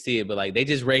 nobody can see it, but like they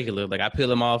just regular. Like I peel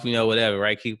them off, you know, whatever,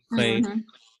 right? Keep clean.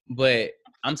 But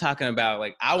I'm talking about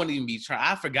like I wouldn't even be trying.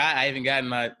 I forgot I even got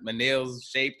my nails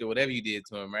shaped or whatever you did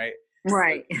to them, right?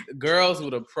 Right. Girls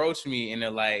would approach me and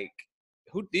they're like,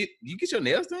 "Who did you get your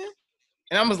nails done?"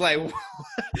 And I was like,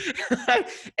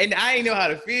 and I didn't know how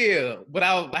to feel, but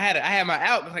I had my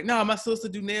out. Like, no, my sister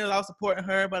do nails. I was supporting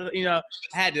her, but you know,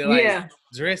 I had to like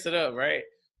dress it up, right?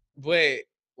 But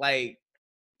like,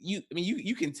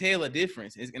 you can tell a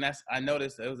difference. And I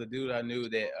noticed there was a dude I knew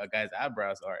that a guy's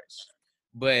eyebrows arched,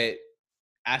 but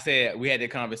I said we had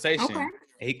that conversation.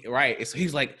 Okay. So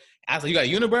he's like, I was like, you got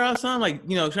a unibrow or something? Like,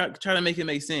 you know, try to make it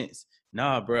make sense.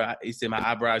 Nah, bro. He said my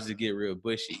eyebrows just get real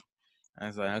bushy. I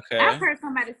was like, okay. I've heard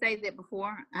somebody say that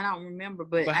before. I don't remember,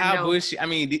 but how know. Bushy? I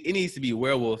mean, it needs to be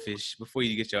werewolfish before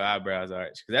you get your eyebrows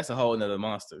arched, because that's a whole nother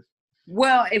monster.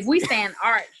 Well, if we saying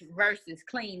arch versus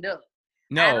cleaned up,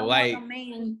 no, I don't like want no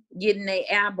man getting their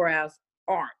eyebrows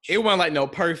arched. It wasn't like no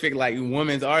perfect like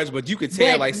woman's arch, but you could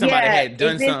tell like somebody had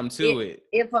done something to it.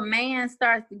 If a man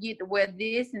starts to get to where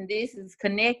this and this is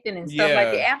connecting and stuff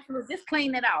like that, absolutely, just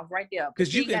clean it off right there.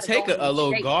 Because you can take a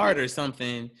little guard or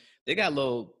something. They got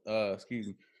little,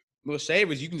 little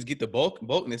shavers. You can just get the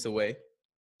bulkness away.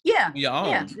 Yeah. Your own.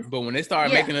 Yeah. But when they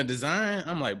started making a design,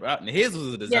 I'm like, bro, his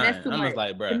was a design. Yeah, that's too I'm much. just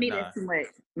like, bro, to me, that's too much.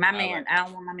 My man, I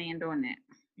don't want my man doing that.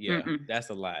 Yeah,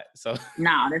 that's a lot. So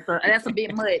no, that's a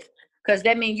bit much. Because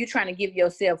that means you're trying to give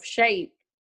yourself shape.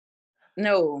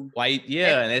 No. Why?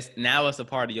 Yeah, and it's a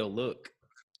part of your look,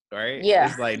 right?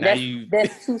 Yeah. It's like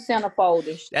that's too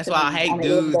centerfoldish. That's why I hate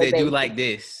dudes that do like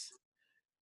this.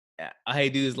 I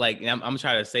hate dudes like I'm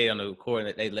trying to say it on the recording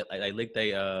that they lick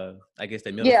they I guess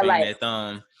they middle finger and their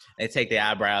thumb. They take their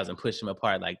eyebrows and push them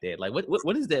apart like that. Like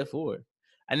what is that for?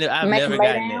 I've never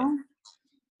gotten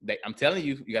that. I'm telling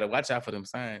you, you got to watch out for them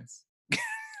signs.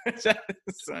 So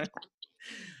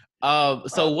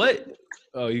what?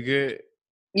 Oh, you good?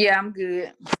 Yeah, I'm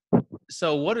good.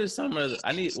 So what are some of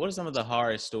the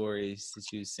horror stories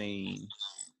that you've seen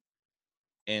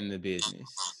in the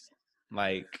business?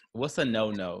 Like, what's a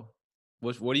no-no?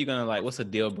 What are you gonna like? What's a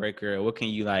deal breaker? What can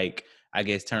you like? I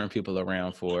guess turn people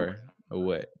around for, or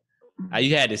what?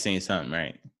 You had to see something,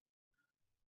 right?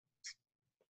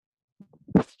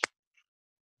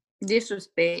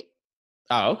 Disrespect.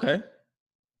 Oh, okay.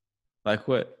 Like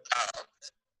what?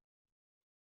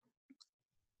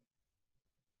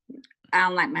 I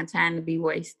don't like my time to be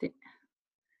wasted.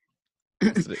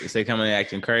 Is they coming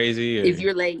acting crazy? Or? If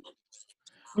you're late.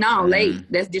 No,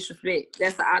 late. That's disrespect.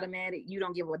 That's the automatic. You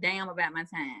don't give a damn about my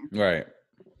time. Right.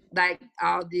 Like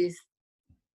all this,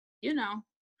 you know,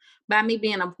 by me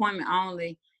being appointment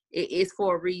only, it's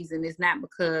for a reason. It's not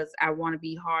because I want to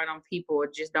be hard on people or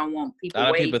just don't want people. A lot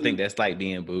of people think that's like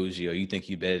being bougie, or you think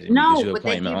you better than me because you're but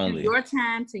they give only. You your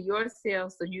time to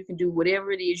yourself, so you can do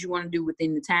whatever it is you want to do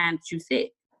within the time that you set.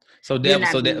 So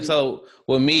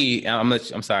with me,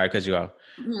 I'm sorry to cut you off.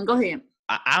 Go ahead.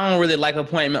 I don't really like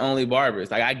appointment only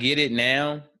barbers. Like I get it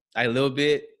now, a little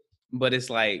bit, but it's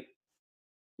like,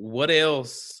 what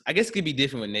else? I guess it could be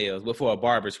different with nails, but for a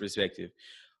barber's perspective,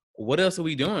 what else are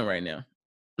we doing right now?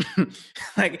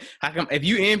 Like, how come if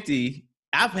you empty?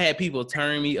 I've had people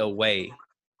turn me away,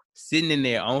 sitting in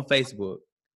there on Facebook.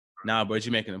 Nah, bro,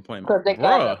 you make an appointment, because they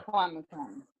got an appointment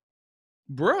time.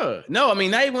 Bruh. No, I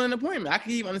mean, not even an appointment. I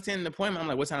can even understand an appointment. I'm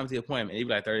like, what time is the appointment? It'd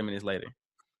be like 30 minutes later.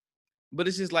 But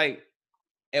it's just like,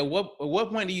 at what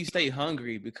point do you stay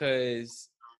hungry? Because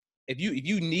if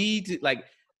you need to, like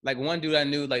one dude I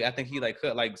knew, like I think he like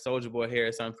cut like Soldier Boy hair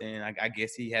or something. I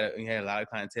guess he had a lot of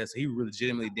clientele, so he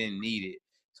legitimately didn't need it.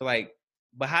 So like,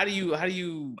 but how do you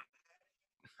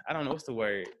I don't know what's the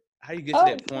word. How do you get to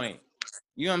that point?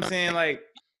 You know what I'm saying? Like,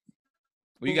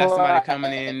 when you got somebody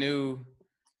coming in new,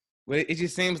 well, it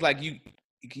just seems like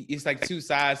it's like two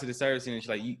sides to the service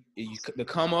industry. Like you the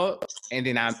come up, and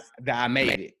then I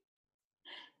made it,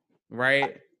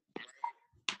 right?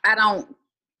 I don't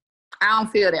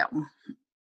feel that one.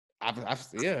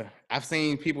 I've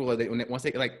seen people once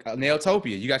they like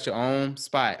Nailtoepia. You got your own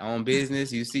spot, own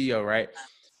business, you CEO, right?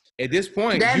 At this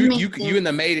point, you in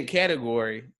the made it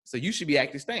category, so you should be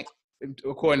acting stink,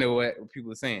 according to what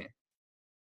people are saying.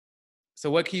 So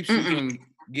what keeps you from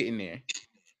getting there?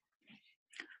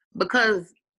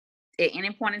 Because at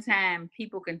any point in time,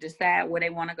 people can decide where they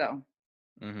want to go.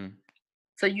 Mm-hmm.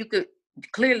 So you could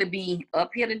clearly be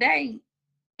up here today,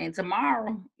 and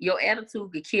tomorrow your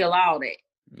attitude could kill all that.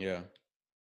 Yeah.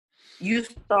 You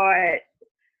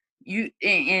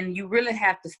really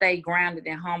have to stay grounded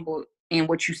and humble in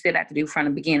what you set out to do from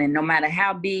the beginning. No matter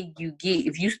how big you get,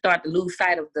 if you start to lose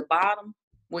sight of the bottom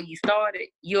where you started,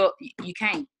 you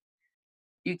can't.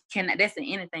 You cannot. That's in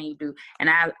anything you do. And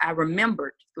I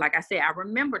remembered, like I said, I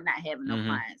remembered not having no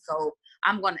clients. So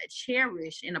I'm gonna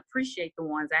cherish and appreciate the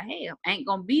ones I have. Ain't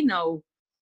gonna be no,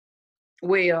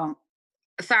 well,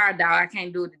 sorry, dog, I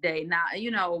can't do it today.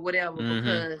 Now, whatever,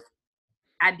 because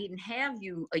I didn't have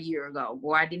you a year ago,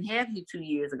 or I didn't have you 2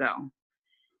 years ago.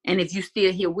 And if you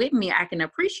still here with me, I can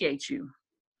appreciate you.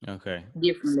 Okay.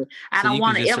 Differently. I don't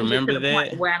want to ever get to the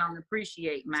point where I don't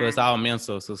appreciate mine. So it's all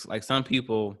mental. So it's like some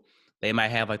people, they might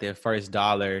have like their first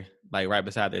dollar like right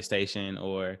beside their station,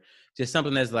 or just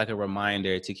something that's like a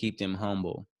reminder to keep them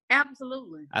humble.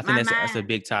 Absolutely. I think that's a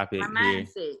big topic here.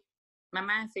 My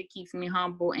mindset keeps me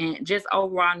humble, and just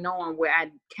overall knowing where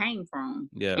I came from,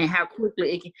 and how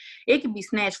quickly it can be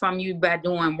snatched from you by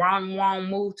doing wrong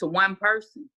move to one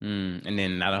person, and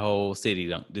then not a whole city.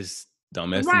 Don't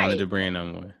mess them under the brand no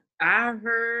more. I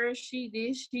heard she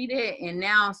this, she that, and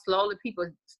now slowly people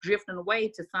drifting away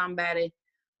to somebody,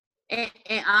 and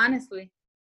honestly,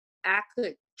 I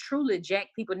could truly jack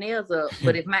people's nails up,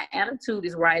 but if my attitude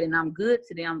is right and I'm good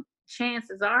to them,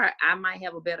 chances are I might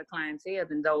have a better clientele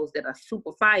than those that are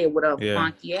super fire with a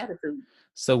funky attitude.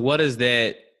 So what is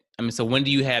that? I mean, so when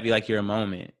do you have like your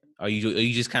moment? Are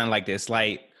you just kind of like that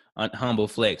slight humble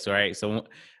flex, right? So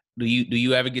do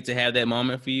you ever get to have that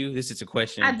moment for you? This is a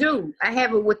question. I do. I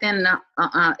have it within the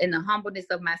in the humbleness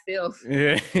of myself.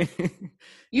 Yeah.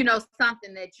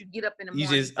 Something that you get up in the morning.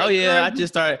 You just, I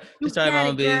just started my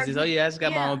own business. I just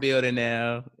got my own building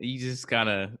now. You just kind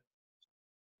of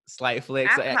slight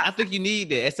flex. I think you need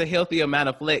that. It's a healthy amount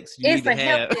of flex. It's a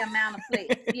healthy amount of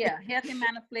flex. Yeah, healthy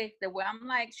amount of flex. That where I'm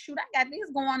like, shoot, I got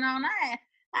this going on.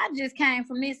 I just came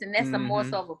from this, and that's a more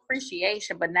so of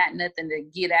appreciation, but not nothing to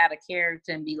get out of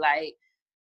character and be like,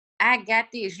 I got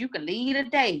this. You can leave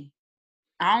today.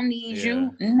 I don't need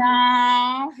you.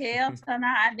 No, hell to no.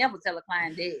 I never tell a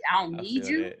client that I don't need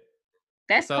you.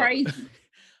 That's crazy.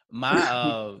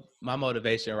 My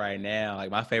motivation right now,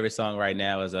 like my favorite song right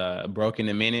now is "Broken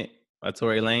a Minute" by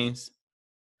Tory Lanez.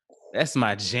 That's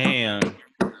my jam.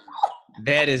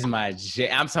 That is my jam.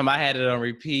 I'm talking. I had it on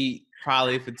repeat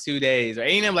probably for 2 days. Or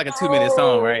ain't even like a 2-minute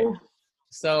song, right?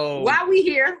 So while we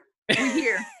here,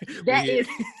 that is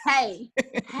hey.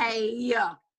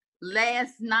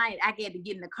 Last night I had to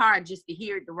get in the car just to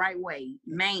hear it the right way,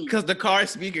 man. Because the car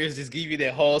speakers just give you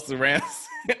that whole surround.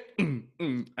 And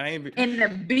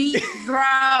the beat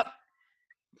drop.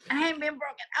 I ain't been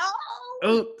broken. You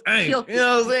know what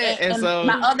I'm saying? And so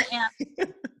my other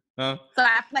answer. So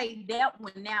I played that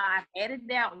one. Now I've added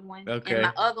that one. Okay. And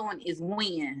my other one is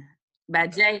 "Win" by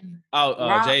J.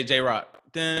 J Rock.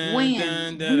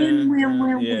 Win.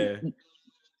 Yeah.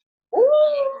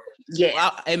 Ooh. Yeah.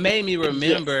 Well, it made me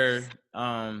remember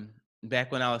back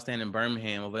when I was staying in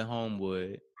Birmingham over at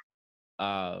Homewood.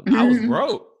 I was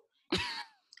broke.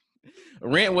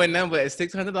 Rent went number at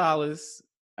 $600.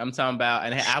 I'm talking about,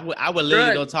 and I would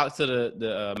literally go talk to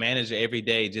the manager every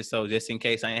day just in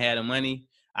case I ain't had the money.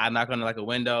 I'd knock on like a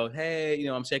window. Hey,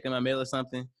 I'm checking my mail or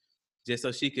something, just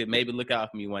so she could maybe look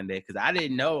out for me one day, because I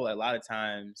didn't know a lot of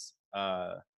times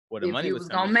where the money was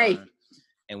gonna make.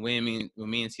 And when me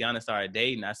and Tiana started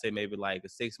dating, I said maybe like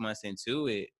 6 months into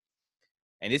it,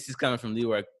 and this is coming from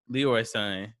Leroy's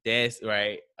son. That's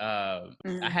right. I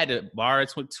had to borrow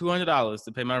 $200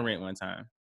 to pay my rent one time,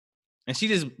 and she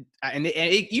just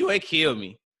it killed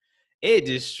me. it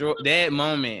destroyed that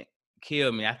moment.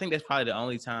 Killed me. I think that's probably the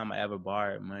only time I ever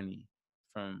borrowed money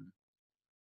from.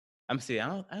 I don't think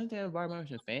I ever borrowed money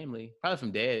from family. Probably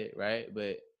from dad, right?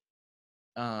 But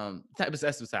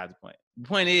that's beside the point. The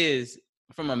point is,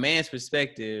 from a man's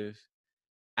perspective,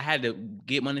 I had to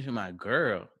get money from my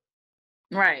girl.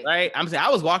 Right. I'm saying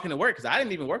I was walking to work because I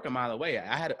didn't even work a mile away.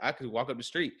 I could walk up the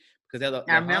street because that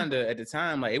Honda at the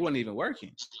time, like, it wasn't even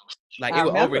working. Like, it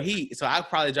would overheat. So I'd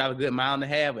probably drive a good mile and a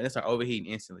half and it started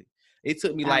overheating instantly. It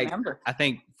took me I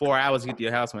think 4 hours to get to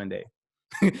your house one day.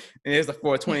 And it was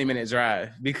for a 20-minute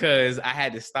drive because I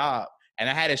had to stop, and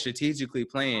I had it strategically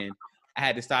planned. I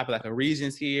had to stop at like a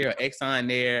Regions here, or Exxon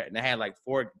there, and I had like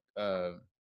 4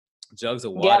 jugs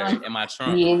of water in my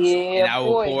trunk, and I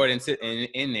would pour it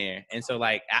in there. And so,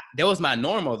 like, that was my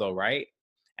normal though, right?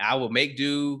 I would make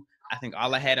do. I think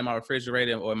all I had in my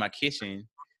refrigerator or in my kitchen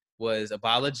was a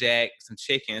bottle of Jack, some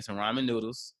chicken, some ramen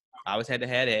noodles. I always had to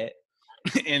have that.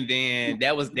 And then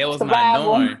that was my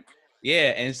norm. Yeah.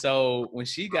 And so when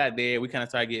she got there, we kind of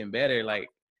started getting better. Like,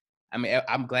 I mean,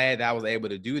 I'm glad that I was able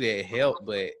to do that. It helped,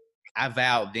 but I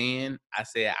vowed then, I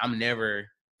said,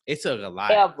 it took a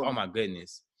lot. Oh my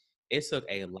goodness. It took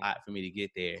a lot for me to get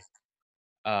there.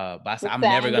 But I said, I'm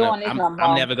never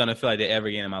gonna feel like that ever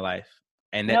again in my life.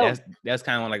 And that's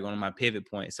kind of like one of my pivot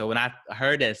points. So when I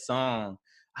heard that song,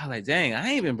 I was like, dang, I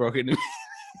ain't been broken.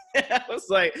 I was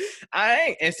like, I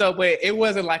ain't. And so, but it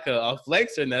wasn't like a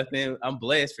flex or nothing. I'm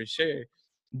blessed for sure.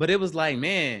 But it was like,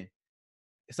 man,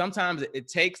 sometimes it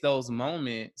takes those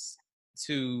moments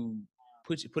to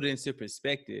put it into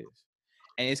perspective.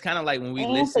 And it's kind of like when we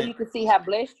listen. So you can see how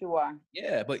blessed you are.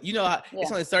 Yeah, but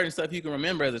it's only certain stuff you can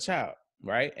remember as a child,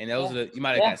 right? And those are you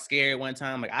might have got scared one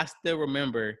time. Like, I still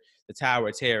remember the Tower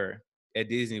of Terror at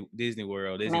Disney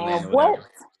World, Disneyland, or whatever.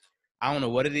 I don't know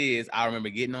what it is. I remember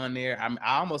getting on there.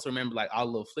 I almost remember like all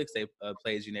the little flicks they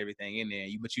played you and everything in there,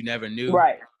 but you never knew.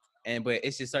 Right. But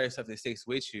it's just certain stuff that sticks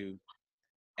with you.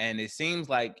 And it seems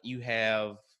like you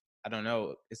have, I don't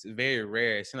know, it's very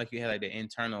rare. It seems like you have like the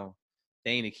internal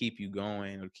thing to keep you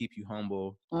going or keep you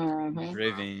humble,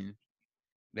 driven.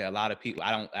 That a lot of people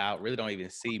I really don't even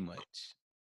see much,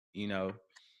 because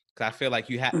I feel like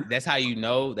that's how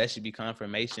that should be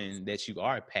confirmation that you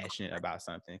are passionate about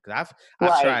something. Because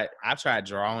I've tried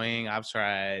drawing, I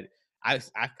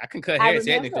can cut hair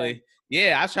technically.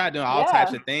 Yeah, I've tried doing all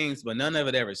types of things, but none of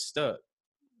it ever stuck.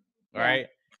 Right.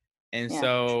 And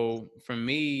so for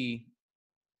me,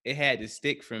 it had to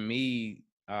stick for me,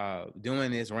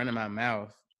 doing this, running my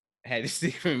mouth, had to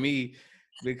stick for me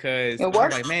because I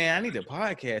was like, man, I need a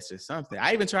podcast or something.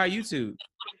 I even tried YouTube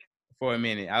for a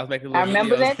minute. I was making little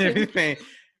videos and everything.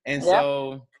 And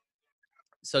so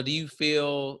do you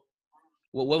feel,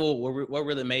 what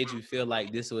really made you feel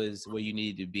like this was where you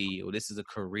needed to be, or this is a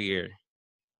career?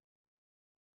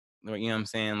 You know what I'm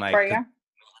saying? Like, prayer.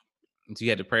 So you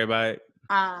had to pray about it?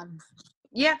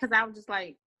 Yeah, because I was just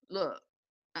like, look,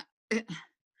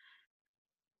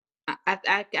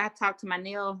 I talked to my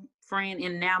nail friend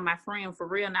and now my friend for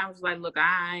real, and I was like, look,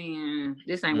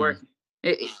 this ain't working.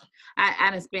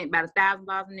 I done spent about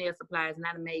 $1,000 in nail supplies, and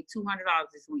I done made $200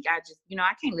 this week. I just,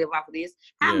 I can't live off of this.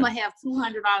 How am I gonna have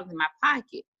 $200 in my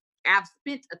pocket? I've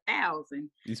spent $1,000.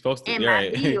 You're supposed to. And my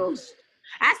bills.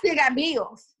 I still got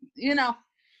bills,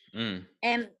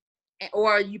 and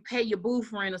or you pay your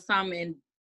booth rent or something,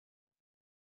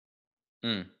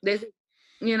 and there's,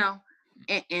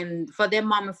 and for that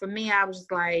moment for me, I was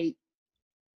just like,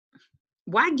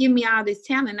 why give me all this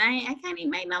talent? I can't even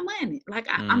make no money. Like,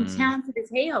 I'm talented as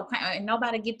hell, and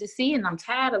nobody get to see it. And I'm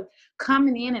tired of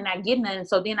coming in and not getting nothing.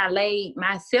 So then I laid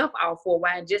myself off for a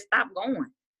while and just stopped going.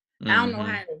 I don't know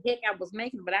how the heck I was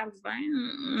making, but I was like,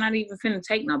 I'm not even finna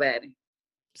take nobody.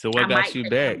 So what got you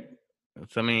back?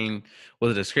 So, I mean,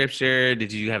 was it a scripture?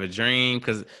 Did you have a dream?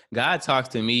 Because God talks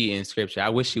to me in scripture. I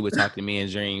wish he would talk to me in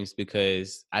dreams,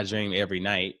 because I dream every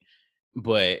night.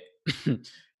 But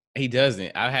he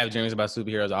doesn't. I have dreams about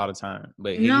superheroes all the time.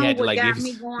 But he had to, like, what got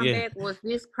me going back was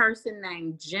this person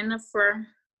named Jennifer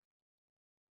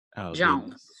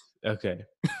Jones. Okay.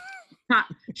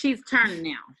 She's turning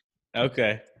now.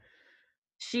 Okay.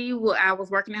 I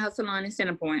was working at her salon in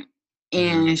Centerpoint,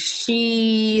 and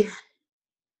she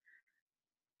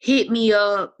hit me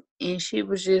up, and she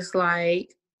was just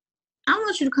like, I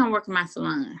want you to come work in my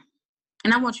salon,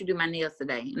 and I want you to do my nails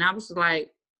today. And I was just like,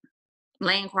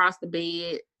 laying across the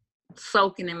bed,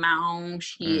 soaking in my own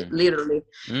shit, literally.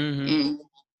 And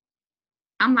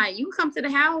I'm like, you can come to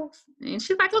the house? And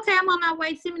she's like, okay, I'm on my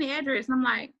way, send me the address. And I'm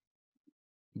like,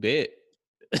 bet.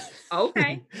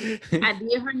 Okay. I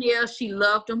did her nails. She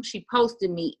loved them. She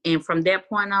posted me. And from that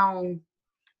point on,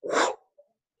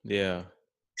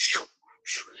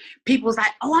 people was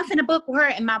like, oh, I'm finna book with her.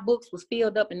 And my books was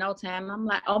filled up in no time. I'm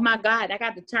like, oh my God, I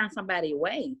got to turn somebody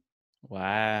away.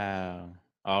 Wow.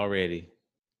 Already.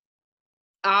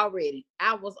 I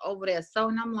was over there. So,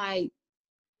 and I'm like,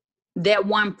 that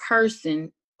one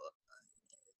person,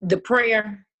 the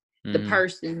prayer, the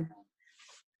person,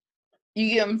 you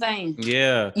get what I'm saying?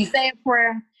 Yeah. You say a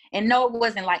prayer, and no, it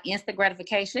wasn't like instant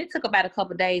gratification. It took about a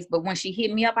couple of days, but when she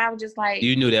hit me up, I was just like,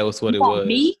 you knew that was what it want was.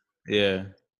 Me yeah.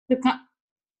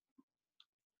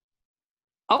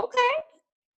 Okay.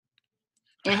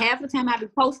 And half the time I be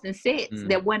posting sets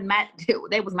that wasn't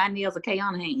that was my nails of K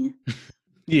on hand.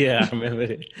 Yeah, I remember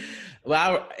it.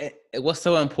 Well, what's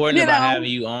so important about having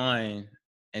you on,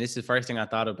 and this is the first thing I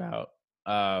thought about,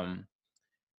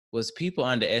 was people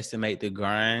underestimate the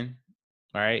grind,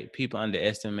 right? People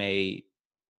underestimate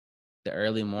the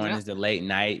early mornings, the late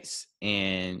nights,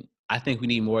 and I think we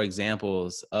need more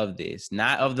examples of this.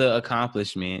 Not of the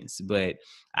accomplishments, but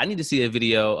I need to see a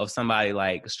video of somebody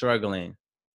like struggling.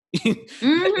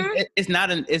 It's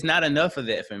not enough of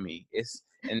that for me. It's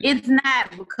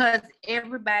not, because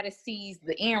everybody sees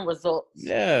the end results.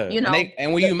 Yeah, you know,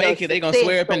 and when you make it, they gonna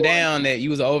swear up and down that you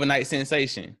was an overnight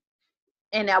sensation.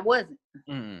 And I wasn't.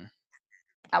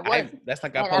 I wasn't. That's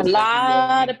like a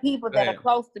lot of people that are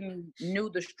close to me knew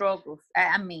the struggles.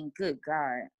 I mean, good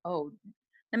God. Oh,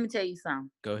 let me tell you something.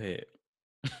 Go ahead.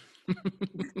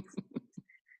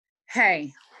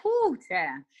 Hey,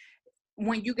 child.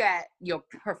 When you got your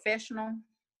professional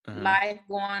life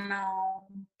going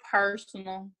on,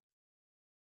 personal,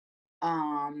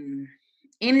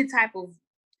 any type of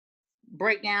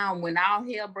breakdown, when all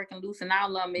hell breaking loose and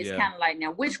all of them, it's kind of like,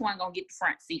 now which one gonna get the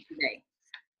front seat today?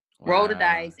 Wow. Roll the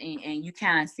dice, and you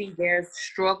kind of see there's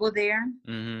struggle there.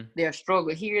 There's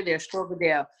struggle here, there's struggle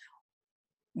there.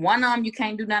 One of them you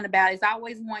can't do nothing about. It's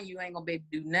always one you ain't gonna be able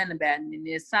to do nothing about, and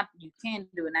there's something you can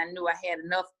do. And I knew I had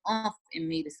enough oomph in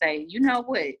me to say, you know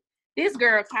what, this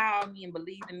girl called me and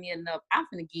believed in me enough. I'm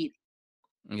finna get it.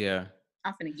 Yeah,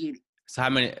 I'm finna get it. So how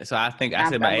many? So I think I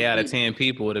said about 8 out of 10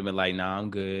 people would have been like, "Nah, I'm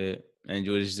good," and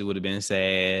George would have been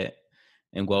sad,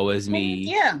 and woe is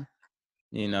me. Yeah.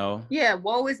 You know. Yeah,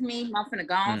 woe is me. I'm finna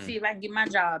go on see if I can get my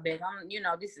job back.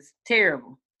 This is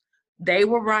terrible. They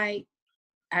were right.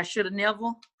 I should have never.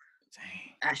 Dang.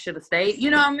 I should have stayed.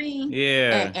 You know what I mean?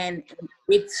 Yeah. And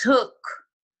it took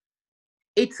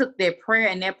that prayer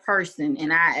and that person,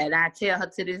 and I tell her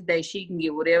to this day she can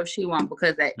get whatever she wants,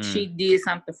 because she did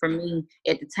something for me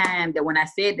at the time that when I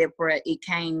said that prayer, it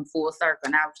came full circle,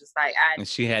 and I was just like, and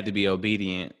she had to be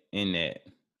obedient in that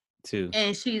too.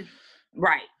 And she's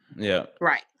right. Yeah.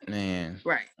 Right. Man.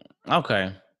 Right.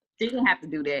 Okay. She didn't have to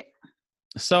do that.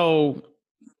 So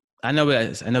I know we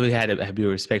had to be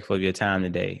respectful of your time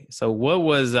today. So what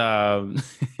was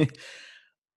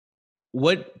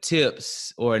what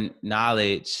tips or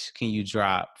knowledge can you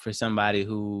drop for somebody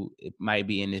who might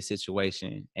be in this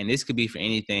situation? And this could be for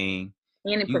anything.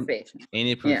 Any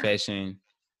profession. Yeah.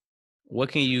 What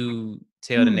can you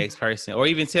tell the next person, or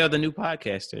even tell the new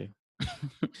podcaster?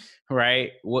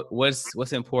 Right?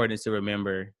 What's important to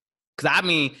remember? Because I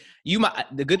mean,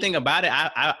 the good thing about it,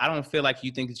 I don't feel like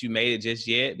you think that you made it just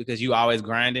yet, because you always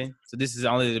grinding. So this is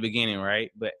only the beginning,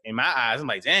 right? But in my eyes, I'm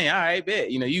like, dang, all right,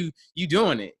 bet. You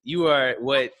doing it. You are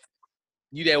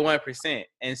you that 1%.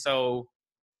 And so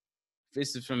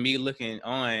this is from me looking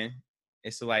on.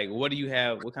 It's like, what do you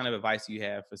have? What kind of advice do you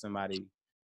have for somebody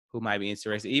who might be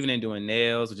interested, even in doing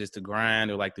nails, or just the grind,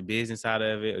 or like the business side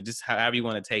of it, or just however you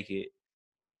want to take it?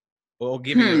 Or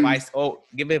giving advice,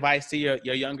 give advice to your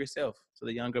younger self, so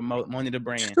the younger Moni the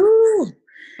brand. Ooh,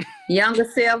 younger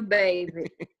self, baby.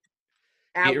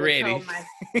 Get ready.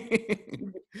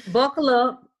 Buckle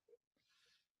up,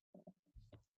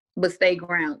 but stay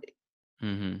grounded.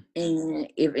 And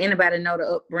if anybody know the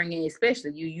upbringing,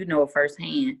 especially you know it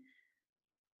firsthand.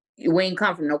 We ain't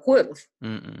come from no quitters,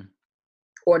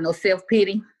 or no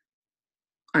self-pity,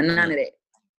 or none of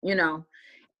that.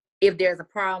 If there's a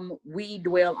problem, we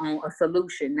dwell on a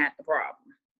solution, not the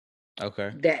problem.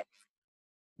 Okay. That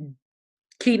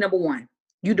key number one.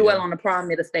 You dwell on the problem,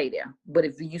 it'll stay there. But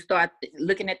if you start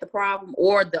looking at the problem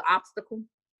or the obstacle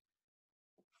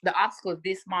is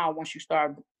this small once you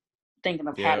start thinking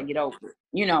of how to get over it,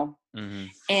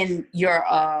 and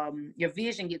your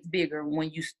vision gets bigger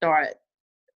when you start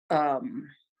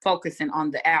focusing on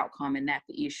the outcome and not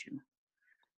the issue.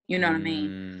 You know what I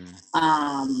mean?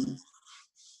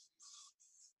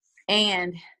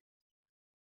 And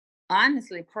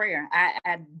honestly, prayer.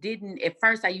 I didn't at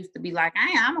first. I used to be like,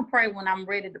 I'm gonna pray when I'm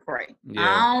ready to pray. Yeah.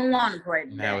 I don't want to pray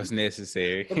today. Now it's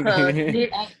necessary because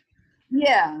I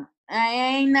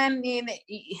ain't nothing in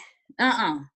it.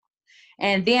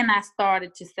 And then I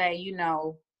started to say,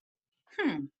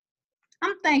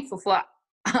 I'm thankful for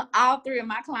all three of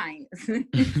my clients.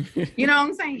 You know what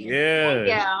I'm saying? Yeah.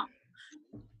 Yeah.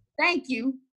 Thank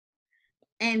you.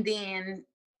 And then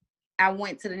I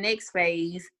went to the next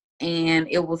phase, and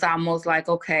it was almost like,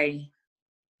 okay,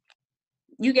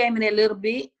 you gave me that little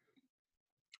bit.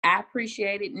 I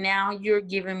appreciate it. Now you're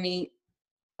giving me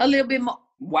a little bit more.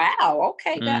 Wow.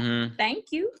 Okay, God,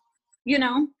 thank you. You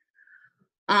know,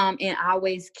 and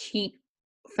always keep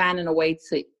finding a way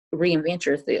to reinvent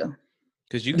yourself.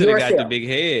 Because you could have got the big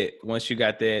head once you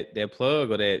got that plug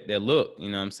or that look,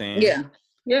 you know what I'm saying? Yeah.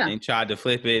 Yeah. And tried to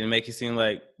flip it and make it seem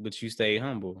like, but you stay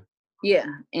humble. Yeah.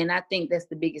 And I think that's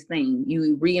the biggest thing.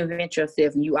 You reinvent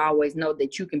yourself, and you always know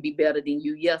that you can be better than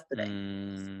you yesterday.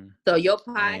 So your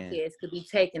podcast could be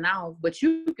taken off, but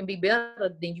you can be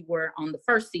better than you were on the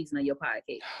first season of your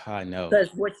podcast. I know. Because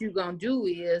what you're going to do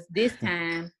is this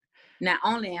time, not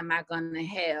only am I going to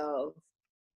have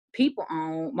people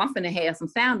on, I'm going to have some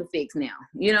sound effects now.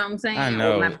 You know what I'm saying? I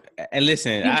know. And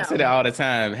listen, I say that all the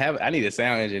time. I need a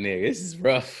sound engineer. This is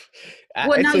rough.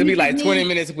 It took me like 20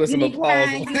 minutes to put some applause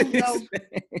on.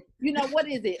 You know, what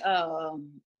is it?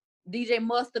 DJ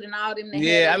Mustard and all them.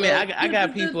 Yeah, I mean, I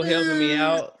got people helping me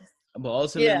out, but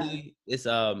ultimately, it's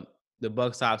the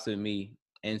buck stops with me.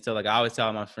 And so, like, I always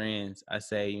tell my friends, I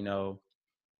say, you know,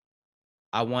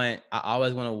 I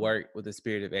always want to work with the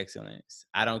spirit of excellence.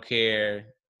 I don't care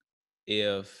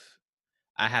if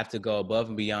I have to go above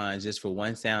and beyond just for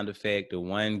one sound effect or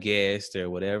one guest or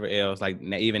whatever else. Like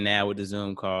even now with the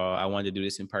Zoom call, I wanted to do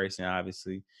this in person,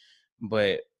 obviously.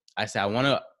 But I said, I want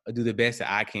to do the best that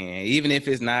I can. Even if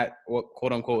it's not,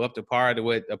 quote unquote, up to par to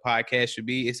what a podcast should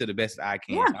be, it's still the best that I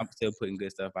can. Yeah. So I'm still putting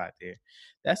good stuff out there.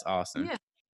 That's awesome. Yeah.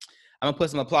 I'm going to put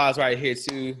some applause right here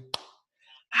too.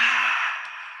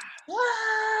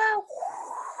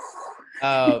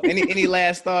 Any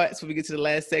last thoughts before we get to the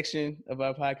last section of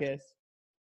our podcast?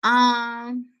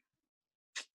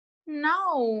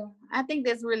 No, I think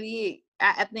that's really it.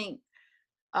 I think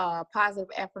positive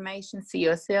affirmations to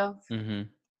yourself. Mm-hmm.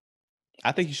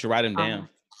 I think you should write them down.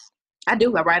 I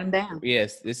do. I write them down.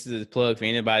 Yes, this is a plug for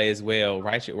anybody as well.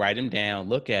 Write them down.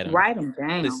 Look at them. Write them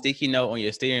down. Put a sticky note on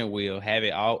your steering wheel. Have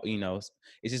it all. You know,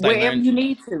 it's just wherever you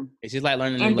need to. It's just like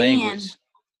learning a new language.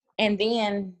 And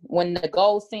then when the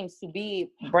goal seems too big,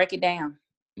 break it down.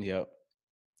 Yep,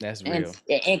 that's real.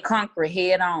 And conquer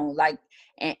head on. Like,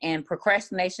 and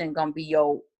procrastination gonna be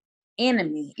your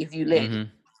enemy if you let it.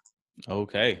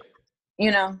 Okay.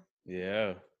 You know.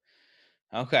 Yeah.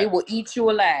 Okay. It will eat you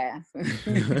alive.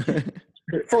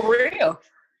 For real.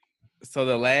 So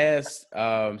the last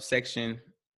section,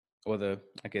 or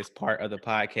part of the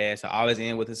podcast, I always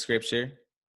end with a scripture.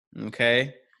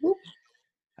 Okay.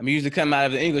 I'm usually come out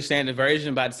of the English Standard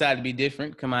Version, but I decided to be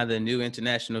different. Come out of the New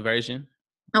International Version.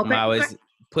 Okay. I'm always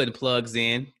putting plugs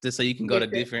in just so you can go to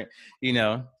different, things.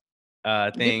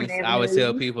 Different I always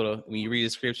tell people when you read a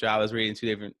scripture, I was reading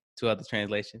two other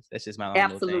translations. That's just my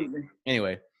own little thing.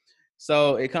 Anyway,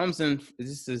 so it comes in.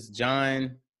 This is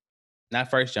John,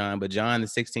 not 1 John, but John the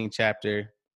 16th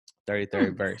chapter,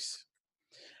 33rd verse.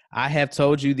 I have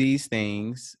told you these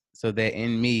things so that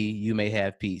in me you may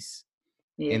have peace.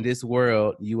 Yeah. In this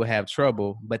world you will have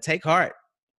trouble, but take heart.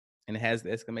 And it has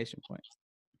the exclamation point.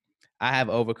 I have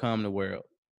overcome the world.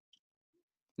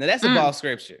 Now that's a ball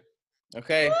scripture,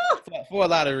 okay? For a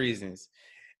lot of reasons.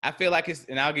 I feel like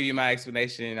and I'll give you my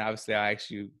explanation, and obviously I'll ask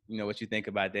you, what you think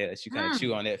about that, as you kind of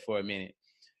chew on that for a minute.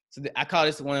 So I call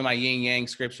this one of my yin yang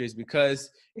scriptures because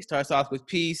it starts off with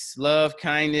peace, love,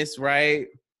 kindness, right?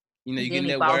 You get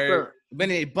that word, but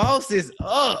then it bosses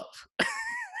up.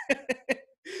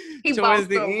 He towards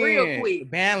the end, real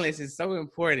quick. Balance is so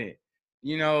important,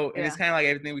 and it's kind of like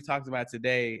everything we talked about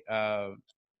today.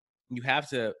 You have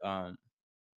to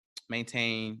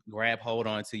grab hold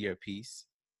on to your peace,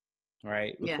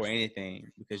 right? Before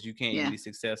anything, because you can't be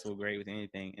successful, great with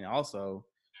anything. And also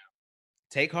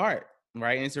take heart,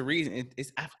 right? And it's a reason.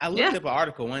 I looked up an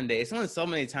article one day. It's only so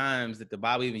many times that the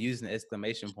Bible even uses an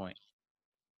exclamation point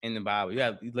in the Bible.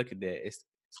 You look at that. It's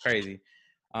crazy.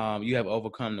 You have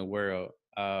overcome the world.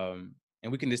 And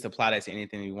we can just apply that to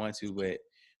anything we want to, but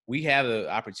we have the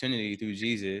opportunity through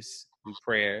Jesus, through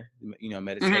prayer,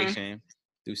 meditation,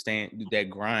 through that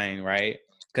grind, right?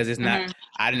 Because it's not,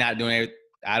 I'm not doing everything.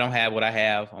 I don't have what I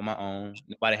have on my own.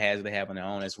 Nobody has what they have on their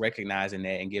own. It's recognizing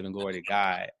that and giving glory to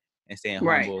God and staying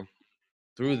humble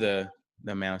through the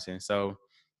mountain. So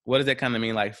what does that kind of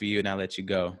mean like for you? And I'll let you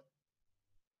go.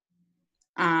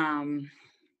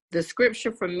 The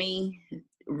scripture for me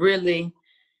really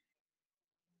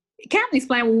kind of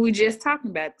explain what we were just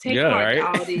talking about. Take heart,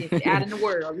 all this out in the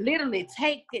world. Literally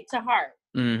take it to heart.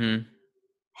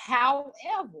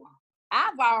 However,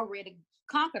 I've already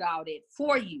conquered all that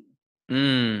for you.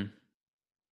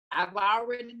 I've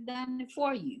already done it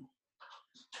for you.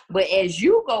 But as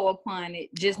you go upon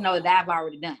it, just know that I've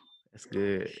already done it. That's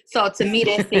good. So to me,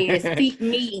 that says, seek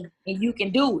me and you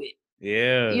can do it.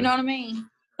 Yeah. You know what I mean?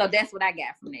 So that's what I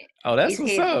got from that. Oh, that's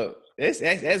what's up.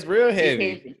 That's real heavy.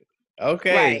 It's heavy.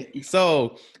 Okay. Right.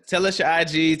 So tell us your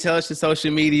IG, tell us your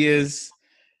social medias.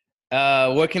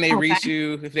 Where can they reach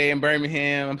you if they're in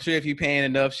Birmingham? I'm sure if you're paying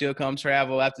enough, she'll come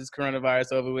travel after this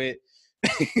coronavirus over with.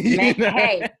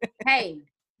 Man, hey,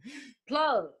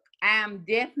 plug. I'm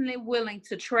definitely willing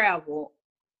to travel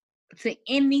to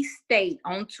any state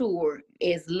on tour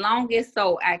as long as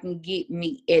so I can get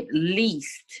me at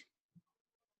least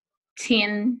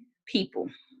 10 people.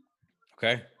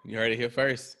 Okay. You heard it here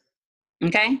first.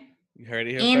 Okay. You heard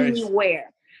it here first.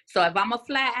 Anywhere. So if I'm gonna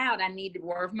fly out, I need it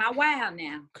worth my while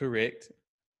now. Correct.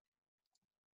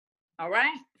 All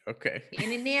right. Okay.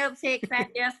 Any nail techs out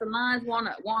there, salons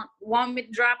want me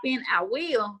to drop in, I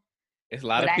will. It's a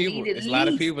lot of people. It's a lot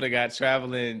of people that got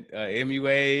traveling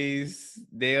MUAs,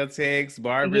 nail techs,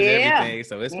 barbers, everything.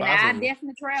 So it's possible. I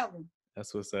definitely travel.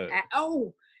 That's what's up.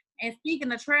 And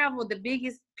speaking of travel, the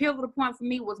biggest pivotal point for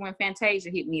me was when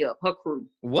Fantasia hit me up, her crew.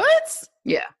 What?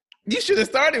 Yeah. You should have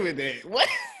started with that. What?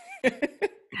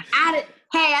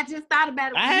 I just thought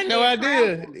about it. I had no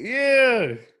idea.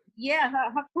 Yeah. Yeah,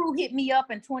 her crew hit me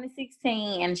up in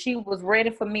 2016, and she was ready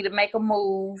for me to make a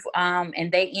move.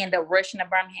 And they ended up rushing to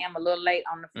Birmingham a little late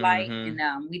on the flight, and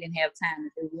we didn't have time to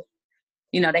do it.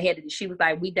 You know, they had to. She was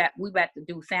like, "We about to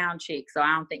do sound check, so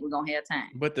I don't think we're gonna have time."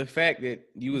 But the fact that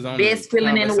you was on best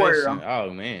feeling in the world.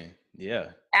 Oh man, yeah.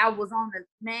 I was on the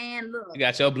man. Look, you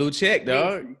got your blue check,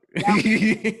 dog.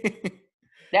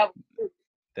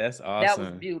 That's awesome. That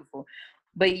was beautiful.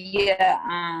 But yeah,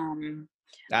 I'm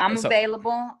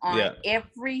available on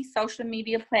every social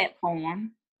media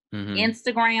platform: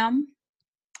 Instagram,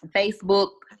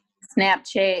 Facebook,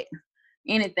 Snapchat,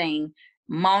 anything.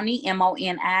 Moni,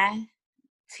 MoniThe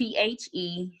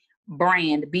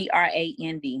brand,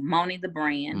 BRAND, Moni the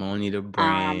brand. Moni the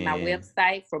brand. My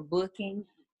website for booking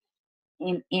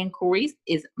and inquiries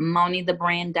is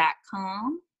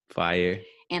monithebrand.com. Fire.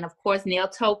 And of course,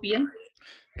 Nailtoepia.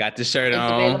 Got the shirt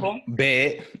on. Available.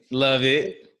 Bet. Love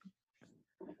it.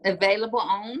 Available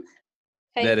on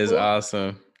Facebook. That is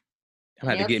awesome. I'm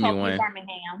going to get me one.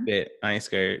 Birmingham. Bet. I ain't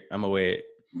scared. I'm going to wear it.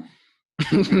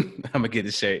 I'm going to get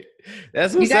the shirt.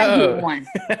 That's what's up. You got to get one.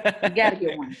 You got to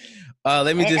get one.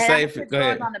 Let me just say, go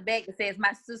ahead. On the back that says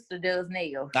my sister does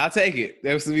nails. I'll take it.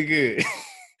 That would be good.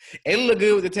 It'll look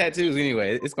good with the tattoos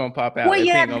anyway. It's gonna pop out. Well,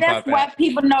 yeah, that's why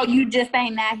people know you just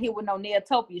ain't out here with no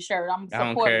Nailtoepia shirt. I'm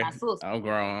supporting my sister. I'm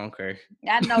grown. I don't care.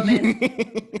 I know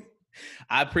that.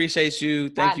 I appreciate you.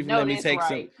 Thank you for letting me take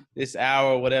this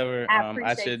hour or whatever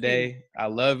out your day. I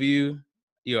love you.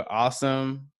 You're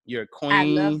awesome. You're a queen. I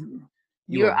love you.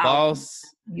 You're a boss.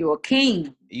 You're a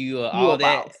king. You are all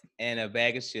that boss. And a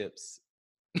bag of chips.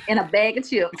 And a bag of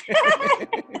chips.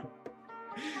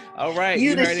 All right,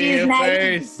 you heard it here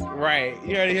first. Right,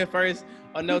 you heard it here first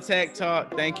on No Tech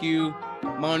Talk. Thank you,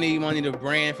 Moni the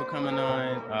brand, for coming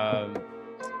on.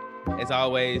 As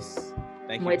always,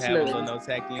 thank you for having a little No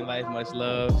Tech in your life. Much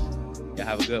love. Y'all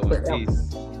have a good one.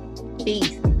 Peace.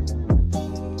 Peace.